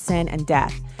law of sin and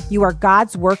death. You are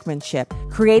God's workmanship,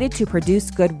 created to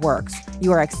produce good works.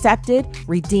 You are accepted,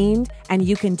 redeemed, and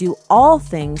you can do all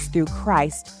things through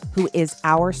Christ, who is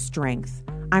our strength.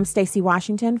 I'm Stacey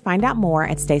Washington. Find out more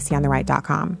at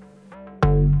StaceyOnTheRight.com.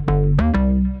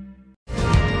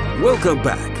 Welcome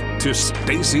back to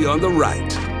Stacey on the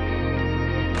Right.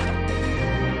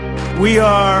 We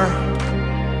are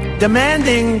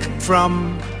demanding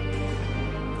from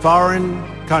foreign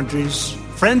countries,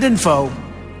 friend and foe,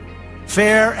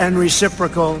 fair and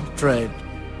reciprocal trade.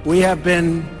 We have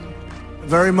been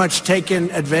very much taken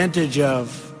advantage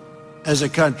of as a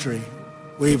country.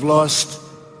 We've lost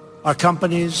our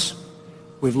companies.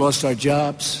 We've lost our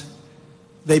jobs.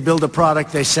 They build a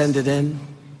product, they send it in.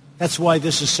 That's why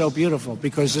this is so beautiful,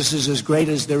 because this is as great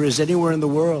as there is anywhere in the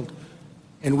world,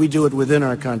 and we do it within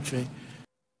our country.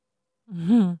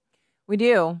 Mm-hmm. We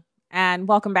do. And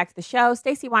welcome back to the show.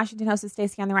 Stacey Washington, host of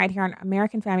Stacey on the Right here on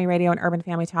American Family Radio and Urban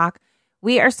Family Talk.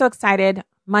 We are so excited.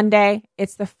 Monday,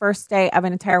 it's the first day of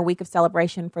an entire week of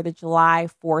celebration for the July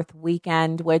 4th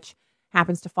weekend, which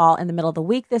happens to fall in the middle of the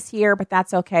week this year, but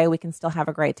that's okay. We can still have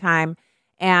a great time.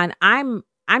 And I'm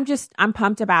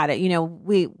pumped about it. You know,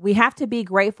 we have to be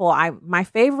grateful. One of my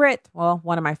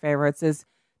favorites is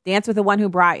Dance with the One Who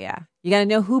Brought You. You got to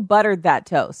know who buttered that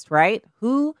toast, right?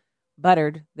 Who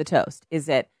buttered the toast? Is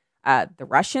it the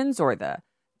Russians or the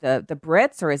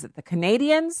Brits, or is it the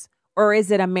Canadians, or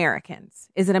is it Americans?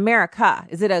 Is it America?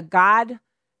 Is it a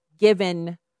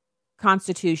God-given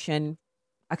constitution,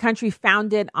 a country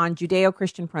founded on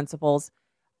Judeo-Christian principles,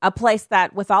 a place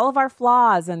that with all of our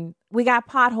flaws, and we got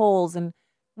potholes, and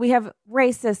we have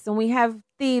racists, and we have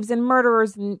thieves and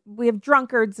murderers, and we have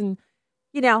drunkards, and,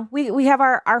 you know, we have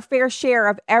our fair share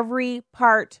of every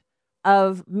part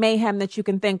of mayhem that you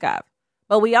can think of.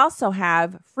 But we also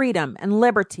have freedom and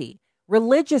liberty,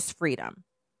 religious freedom,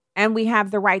 and we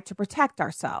have the right to protect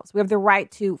ourselves. We have the right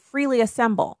to freely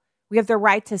assemble. We have the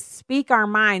right to speak our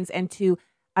minds and to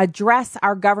address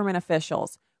our government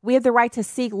officials. We have the right to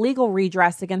seek legal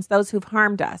redress against those who've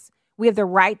harmed us. We have the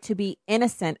right to be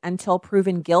innocent until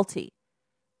proven guilty.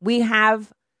 We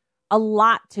have a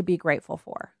lot to be grateful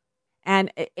for.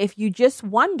 And if you just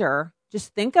wonder,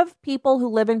 Just think of people who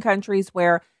live in countries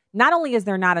where not only is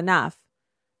there not enough,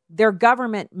 their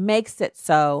government makes it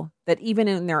so that even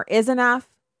when there is enough,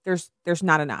 there's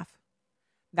not enough.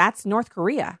 That's North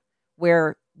Korea,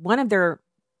 where one of their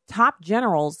top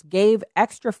generals gave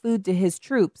extra food to his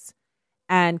troops,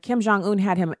 and Kim Jong-un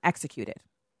had him executed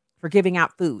for giving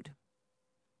out food.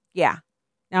 Yeah.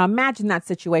 Now imagine that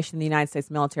situation in the United States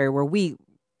military where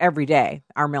every day,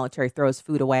 our military throws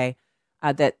food away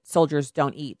that soldiers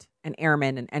don't eat, and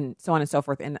airmen and so on and so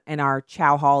forth in our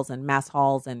chow halls and mess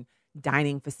halls and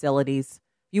dining facilities.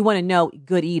 You want to know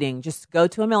good eating, just go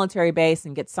to a military base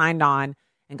and get signed on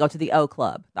and go to the O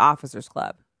Club, the Officers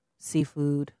Club.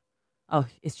 Seafood. Oh,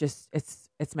 it's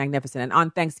magnificent. And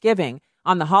on Thanksgiving,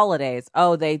 on the holidays,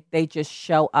 they just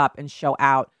show up and show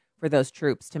out for those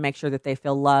troops to make sure that they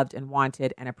feel loved and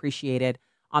wanted and appreciated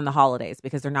on the holidays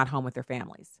because they're not home with their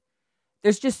families.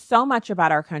 There's just so much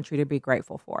about our country to be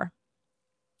grateful for.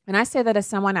 And I say that as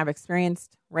someone, I've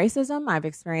experienced racism. I've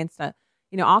experienced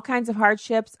all kinds of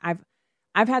hardships.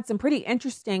 I've had some pretty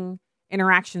interesting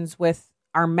interactions with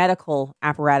our medical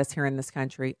apparatus here in this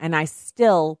country. And I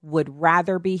still would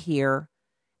rather be here,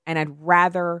 and I'd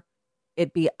rather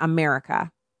it be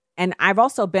America. And I've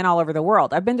also been all over the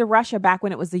world. I've been to Russia back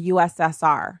when it was the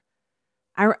USSR.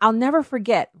 I'll never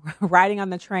forget riding on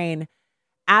the train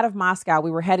out of Moscow.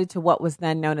 We were headed to what was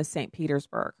then known as St.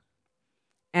 Petersburg.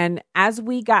 And as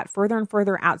we got further and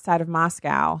further outside of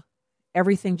Moscow,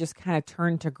 everything just kind of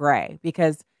turned to gray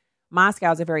because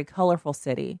Moscow is a very colorful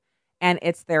city, and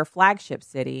it's their flagship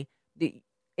city.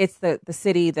 It's the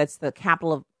city that's the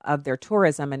capital of their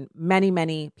tourism, and many,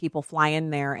 many people fly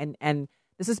in there. And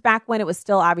this is back when it was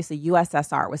still obviously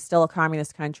USSR. It was still a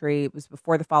communist country. It was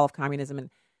before the fall of communism. And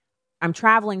I'm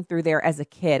traveling through there as a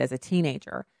kid, as a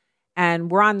teenager. And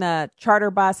we're on the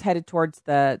charter bus headed towards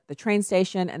the train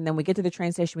station. And then we get to the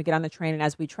train station, we get on the train. And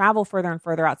as we travel further and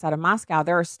further outside of Moscow,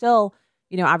 there are still,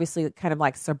 obviously kind of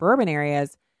like suburban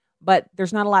areas, but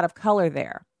there's not a lot of color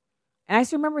there. And I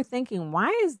just remember thinking, why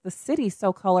is the city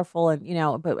so colorful?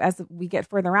 And, but as we get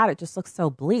further out, it just looks so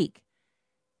bleak.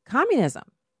 Communism.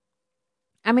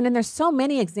 And there's so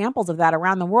many examples of that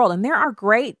around the world. And there are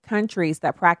great countries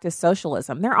that practice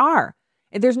socialism. There are.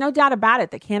 There's no doubt about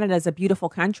it that Canada is a beautiful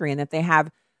country and that they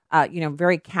have,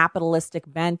 very capitalistic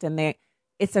bent, and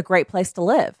it's a great place to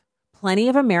live. Plenty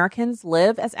of Americans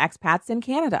live as expats in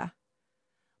Canada.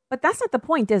 But that's not the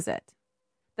point, is it?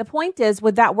 The point is,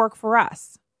 would that work for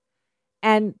us?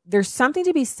 And there's something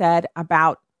to be said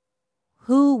about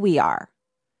who we are.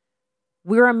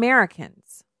 We're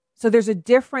Americans. So there's a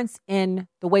difference in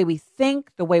the way we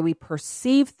think, the way we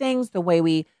perceive things, the way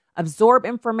we absorb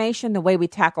information, the way we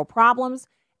tackle problems,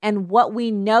 and what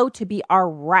we know to be our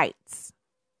rights.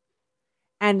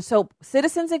 And so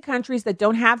citizens in countries that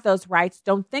don't have those rights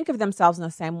don't think of themselves in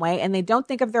the same way, and they don't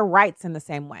think of their rights in the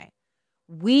same way.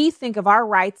 We think of our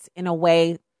rights in a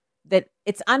way that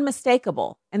it's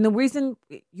unmistakable. And the reason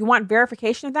you want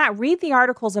verification of that, read the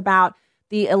articles about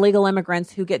the illegal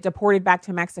immigrants who get deported back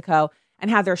to Mexico and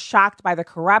how they're shocked by the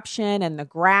corruption and the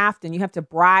graft, and you have to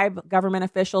bribe government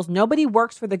officials. Nobody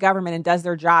works for the government and does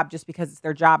their job just because it's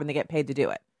their job and they get paid to do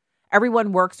it.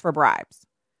 Everyone works for bribes.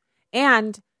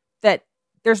 And that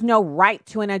there's no right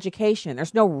to an education.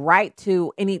 There's no right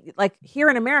to any, like here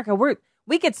in America,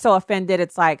 we get so offended.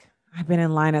 It's like, I've been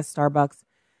in line at Starbucks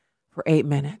for 8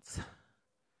 minutes.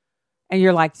 And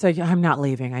you're like, so I'm not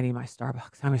leaving. I need my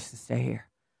Starbucks. I'm just going to stay here.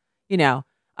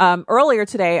 Earlier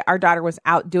today, our daughter was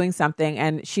out doing something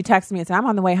and she texted me and said, I'm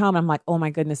on the way home. I'm like, oh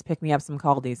my goodness, pick me up some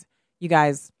Caldies. You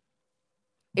guys,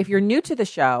 if you're new to the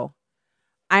show,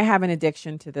 I have an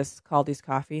addiction to this Caldies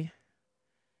coffee.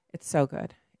 It's so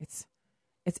good. It's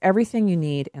everything you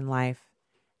need in life.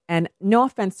 And no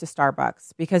offense to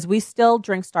Starbucks, because we still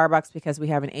drink Starbucks because we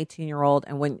have an 18-year-old.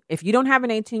 And if you don't have an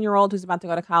 18-year-old who's about to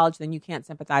go to college, then you can't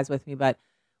sympathize with me. But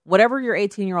whatever your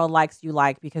 18-year-old likes, you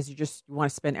like, because you want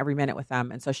to spend every minute with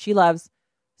them. And so she loves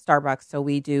Starbucks, so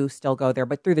we do still go there,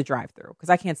 but through the drive-thru, because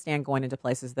I can't stand going into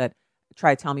places that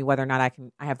try to tell me whether or not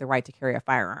I have the right to carry a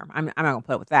firearm. I'm not going to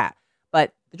put up with that.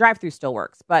 But the drive-thru still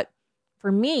works. But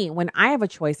for me, when I have a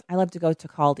choice, I love to go to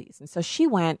Caldi's. And so she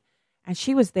went, and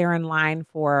she was there in line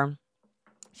for,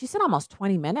 she said, almost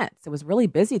 20 minutes. It was really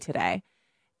busy today.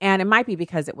 And it might be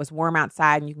because it was warm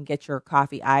outside and you can get your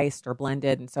coffee iced or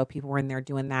blended. And so people were in there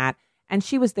doing that. And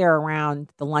she was there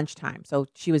around the lunchtime. So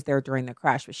she was there during the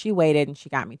crush. But she waited and she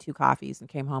got me 2 coffees and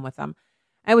came home with them.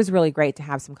 It was really great to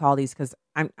have some Caldi's because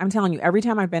I'm telling you, every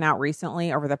time I've been out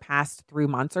recently over the past 3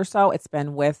 months or so, it's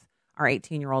been with our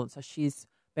 18-year-old. And so she's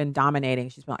been dominating.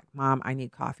 She's been like, Mom, I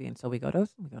need coffee. And so we go to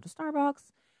Starbucks.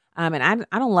 And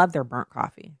I don't love their burnt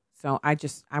coffee. So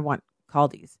I want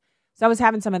Caldi's. So I was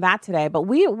having some of that today. But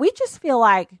we just feel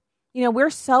like, we're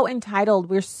so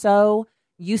entitled. We're so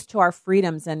used to our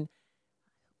freedoms. And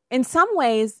in some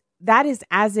ways, that is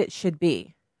as it should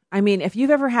be. I mean, if you've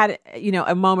ever had,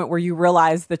 a moment where you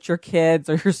realize that your kids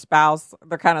or your spouse,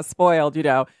 they're kind of spoiled,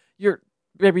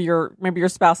 maybe your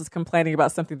spouse is complaining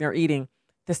about something they're eating.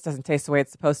 This doesn't taste the way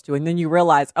it's supposed to. And then you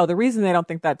realize, the reason they don't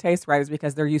think that tastes right is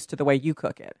because they're used to the way you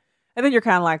cook it. And then you're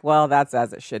kind of like, well, that's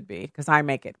as it should be because I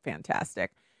make it fantastic.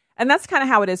 And that's kind of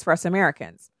how it is for us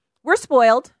Americans. We're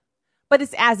spoiled, but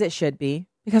it's as it should be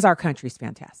because our country's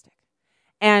fantastic.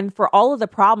 And for all of the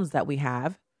problems that we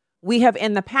have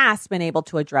in the past been able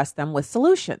to address them with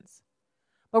solutions.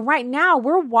 But right now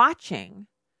we're watching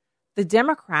the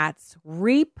Democrats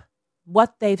reap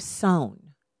what they've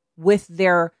sown with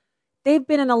they've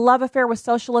been in a love affair with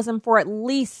socialism for at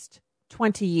least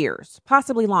 20 years,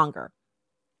 possibly longer.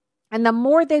 And the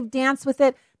more they've danced with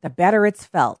it, the better it's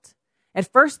felt. At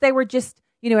first they were just,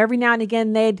 every now and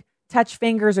again they'd touch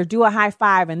fingers or do a high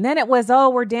five. And then it was,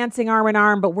 we're dancing arm in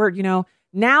arm, but we're,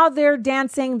 now they're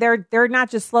dancing. They're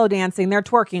not just slow dancing. They're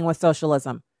twerking with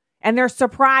socialism. And they're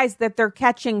surprised that they're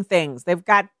catching things. They've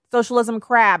got socialism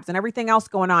crabs and everything else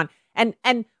going on.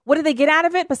 And what do they get out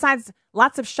of it besides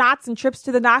lots of shots and trips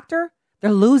to the doctor?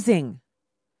 They're losing.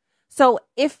 So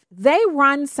if they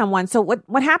run someone, so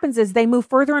what happens is they move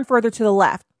further and further to the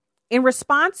left. In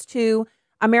response to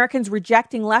Americans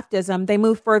rejecting leftism, they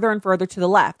move further and further to the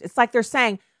left. It's like they're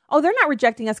saying, they're not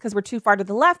rejecting us because we're too far to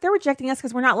the left. They're rejecting us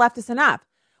because we're not leftist enough.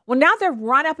 Well, now they've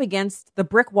run up against the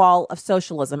brick wall of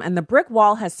socialism, and the brick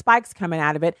wall has spikes coming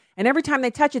out of it. And every time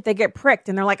they touch it, they get pricked,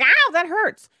 and they're like, ow, that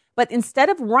hurts. But instead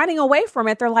of running away from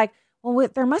it, they're like, well,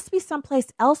 there must be someplace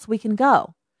else we can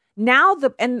go. Now,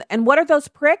 and what are those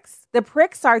pricks? The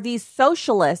pricks are these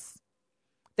socialists.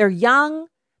 They're young.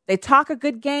 They talk a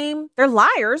good game. They're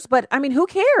liars, but I mean, who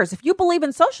cares? If you believe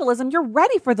in socialism, you're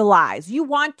ready for the lies. You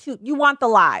want the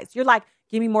lies. You're like,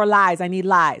 give me more lies. I need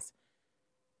lies.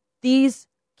 These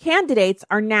candidates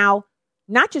are now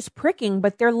not just pricking,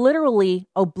 but they're literally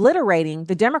obliterating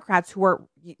the Democrats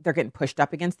they're getting pushed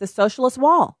up against the socialist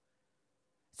wall.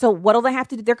 So what do they have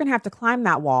to do? They're going to have to climb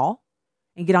that wall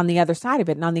and get on the other side of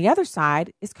it. And on the other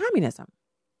side is communism.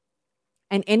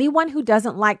 And anyone who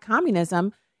doesn't like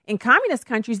communism, in communist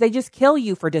countries, they just kill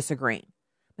you for disagreeing.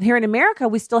 But here in America,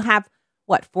 we still have,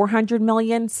 400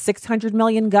 million, 600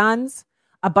 million guns?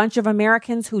 A bunch of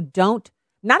Americans who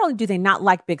not only do they not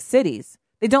like big cities,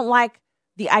 they don't like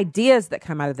the ideas that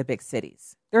come out of the big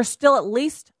cities. There's still at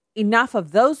least enough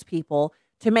of those people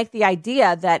to make the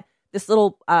idea that this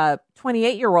little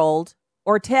 28-year-old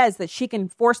Ortiz, that she can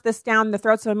force this down the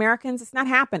throats of Americans. It's not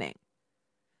happening.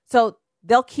 So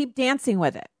they'll keep dancing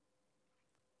with it.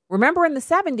 Remember in the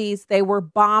 70s, they were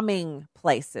bombing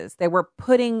places. They were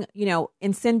putting,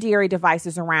 incendiary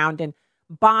devices around and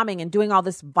bombing and doing all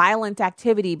this violent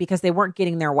activity because they weren't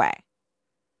getting their way.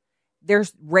 They're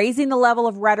raising the level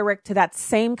of rhetoric to that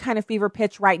same kind of fever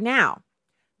pitch right now.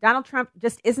 Donald Trump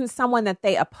just isn't someone that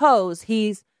they oppose.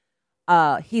 He's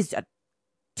a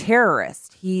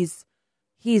terrorist.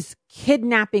 He's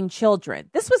kidnapping children.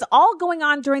 This was all going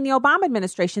on during the Obama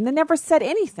administration. They never said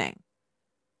anything.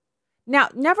 Now,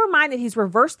 never mind that he's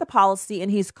reversed the policy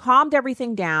and he's calmed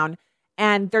everything down,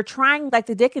 and they're trying like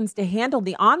the Dickens to handle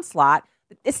the onslaught.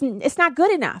 It's not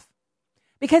good enough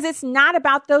because it's not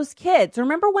about those kids.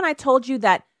 Remember when I told you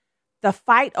that the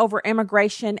fight over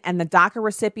immigration and the DACA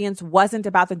recipients wasn't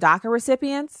about the DACA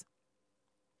recipients?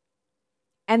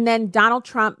 And then Donald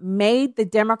Trump made the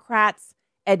Democrats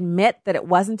admit that it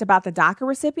wasn't about the DACA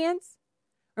recipients.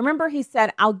 Remember, he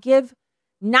said, I'll give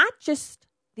not just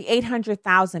the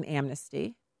 800,000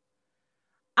 amnesty.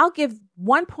 I'll give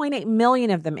 1.8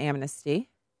 million of them amnesty.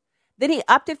 Then he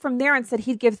upped it from there and said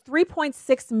he'd give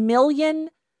 3.6 million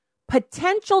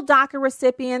potential DACA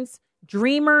recipients,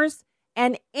 dreamers,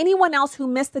 and anyone else who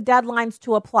missed the deadlines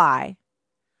to apply.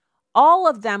 All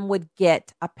of them would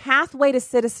get a pathway to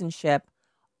citizenship.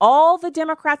 All the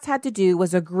Democrats had to do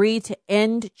was agree to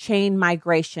end chain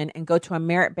migration and go to a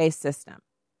merit-based system.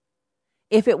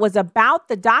 If it was about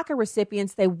the DACA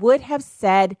recipients, they would have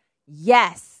said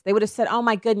yes. They would have said, oh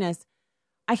my goodness,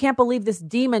 I can't believe this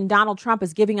demon Donald Trump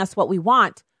is giving us what we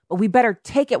want, but we better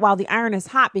take it while the iron is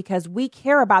hot because we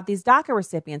care about these DACA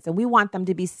recipients and we want them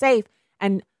to be safe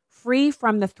and free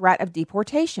from the threat of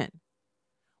deportation.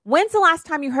 When's the last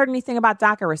time you heard anything about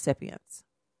DACA recipients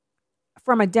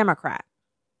from a Democrat?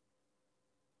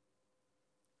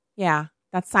 Yeah,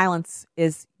 that silence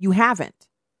is you haven't.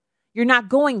 You're not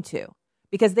going to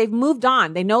because they've moved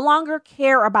on. They no longer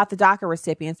care about the DACA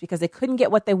recipients because they couldn't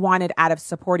get what they wanted out of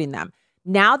supporting them.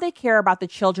 Now they care about the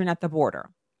children at the border.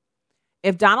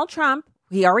 If Donald Trump,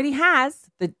 he already has,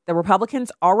 the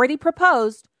Republicans already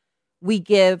proposed, we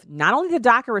give not only the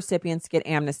DACA recipients get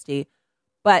amnesty,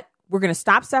 but we're going to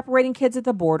stop separating kids at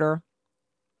the border,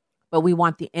 but we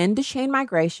want the end to chain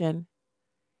migration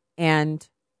and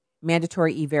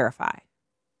mandatory E-Verify.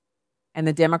 And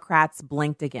the Democrats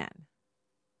blinked again.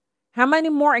 How many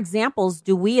more examples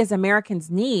do we as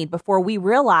Americans need before we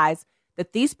realize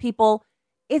that these people,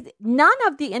 none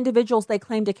of the individuals they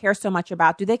claim to care so much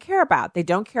about do they care about? They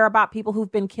don't care about people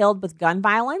who've been killed with gun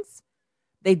violence.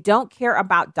 They don't care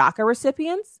about DACA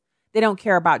recipients. They don't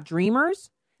care about dreamers.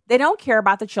 They don't care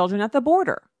about the children at the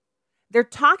border. They're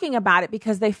talking about it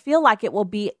because they feel like it will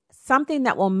be something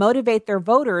that will motivate their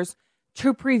voters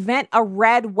to prevent a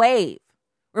red wave.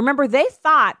 Remember, they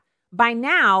thought by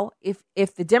now,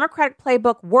 if the Democratic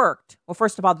playbook worked, well,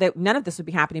 first of all, none of this would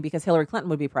be happening because Hillary Clinton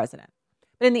would be president.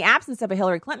 But in the absence of a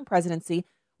Hillary Clinton presidency,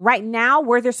 right now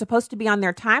where they're supposed to be on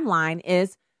their timeline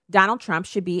is Donald Trump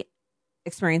should be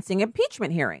experiencing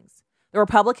impeachment hearings. The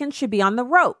Republicans should be on the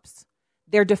ropes.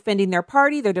 They're defending their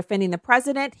party. They're defending the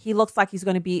president. He looks like he's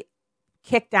going to be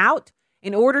kicked out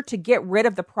in order to get rid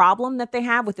of the problem that they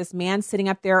have with this man sitting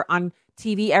up there on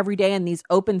TV every day in these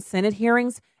open Senate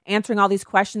hearings, answering all these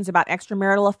questions about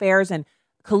extramarital affairs and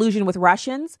collusion with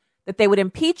Russians, that they would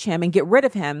impeach him and get rid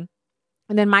of him.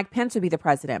 And then Mike Pence would be the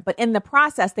president. But in the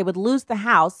process, they would lose the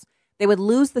House. They would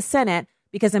lose the Senate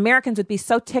because Americans would be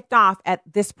so ticked off at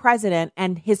this president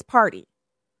and his party.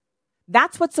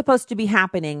 That's what's supposed to be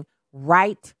happening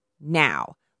right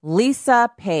now.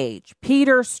 Lisa Page,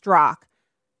 Peter Strzok,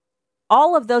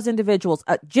 all of those individuals,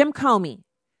 Jim Comey,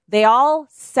 they all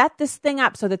set this thing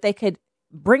up so that they could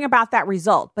bring about that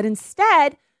result. But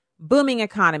instead, booming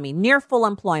economy, near full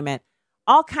employment,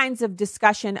 all kinds of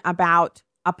discussion about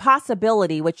a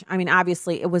possibility, which, I mean,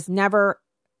 obviously it was never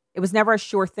a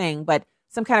sure thing, but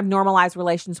some kind of normalized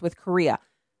relations with Korea,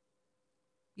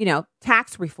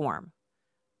 tax reform.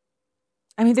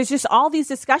 I mean, there's just all these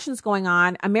discussions going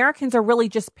on. Americans are really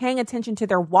just paying attention to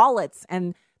their wallets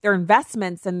and their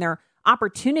investments and their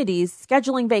opportunities,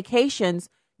 scheduling vacations,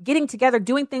 getting together,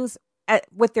 doing things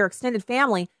with their extended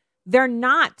family. They're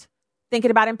not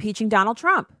thinking about impeaching Donald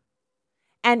Trump.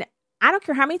 And I don't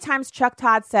care how many times Chuck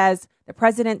Todd says that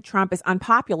President Trump is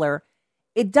unpopular.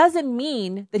 It doesn't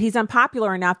mean that he's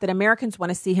unpopular enough that Americans want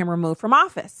to see him removed from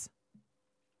office.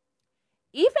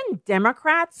 Even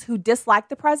Democrats who dislike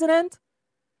the president,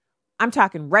 I'm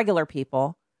talking regular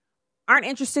people, aren't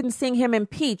interested in seeing him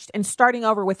impeached and starting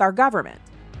over with our government.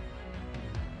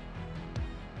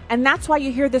 And that's why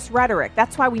you hear this rhetoric.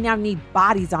 That's why we now need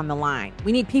bodies on the line.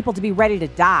 We need people to be ready to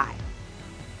die.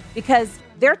 Because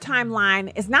their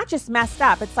timeline is not just messed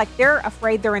up. It's like they're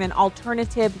afraid they're in an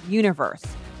alternative universe.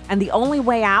 And the only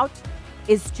way out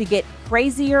is to get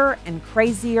crazier and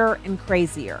crazier and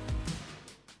crazier.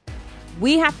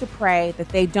 We have to pray that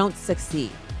they don't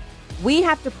succeed. We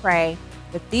have to pray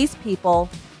that these people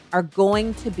are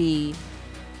going to be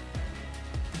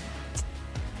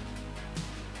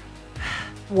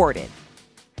thwarted,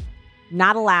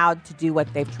 not allowed to do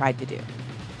what they've tried to do.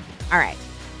 All right.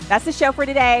 That's the show for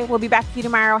today. We'll be back to you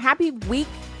tomorrow. Happy week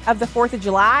of the 4th of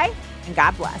July, and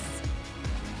God bless.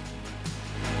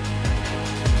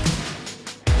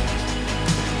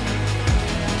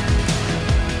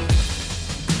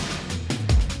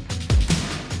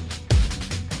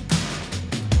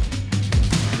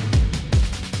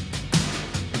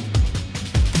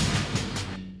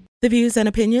 The views and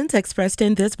opinions expressed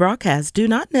in this broadcast do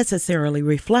not necessarily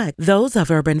reflect those of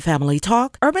Urban Family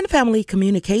Talk, Urban Family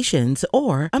Communications,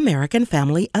 or American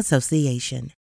Family Association.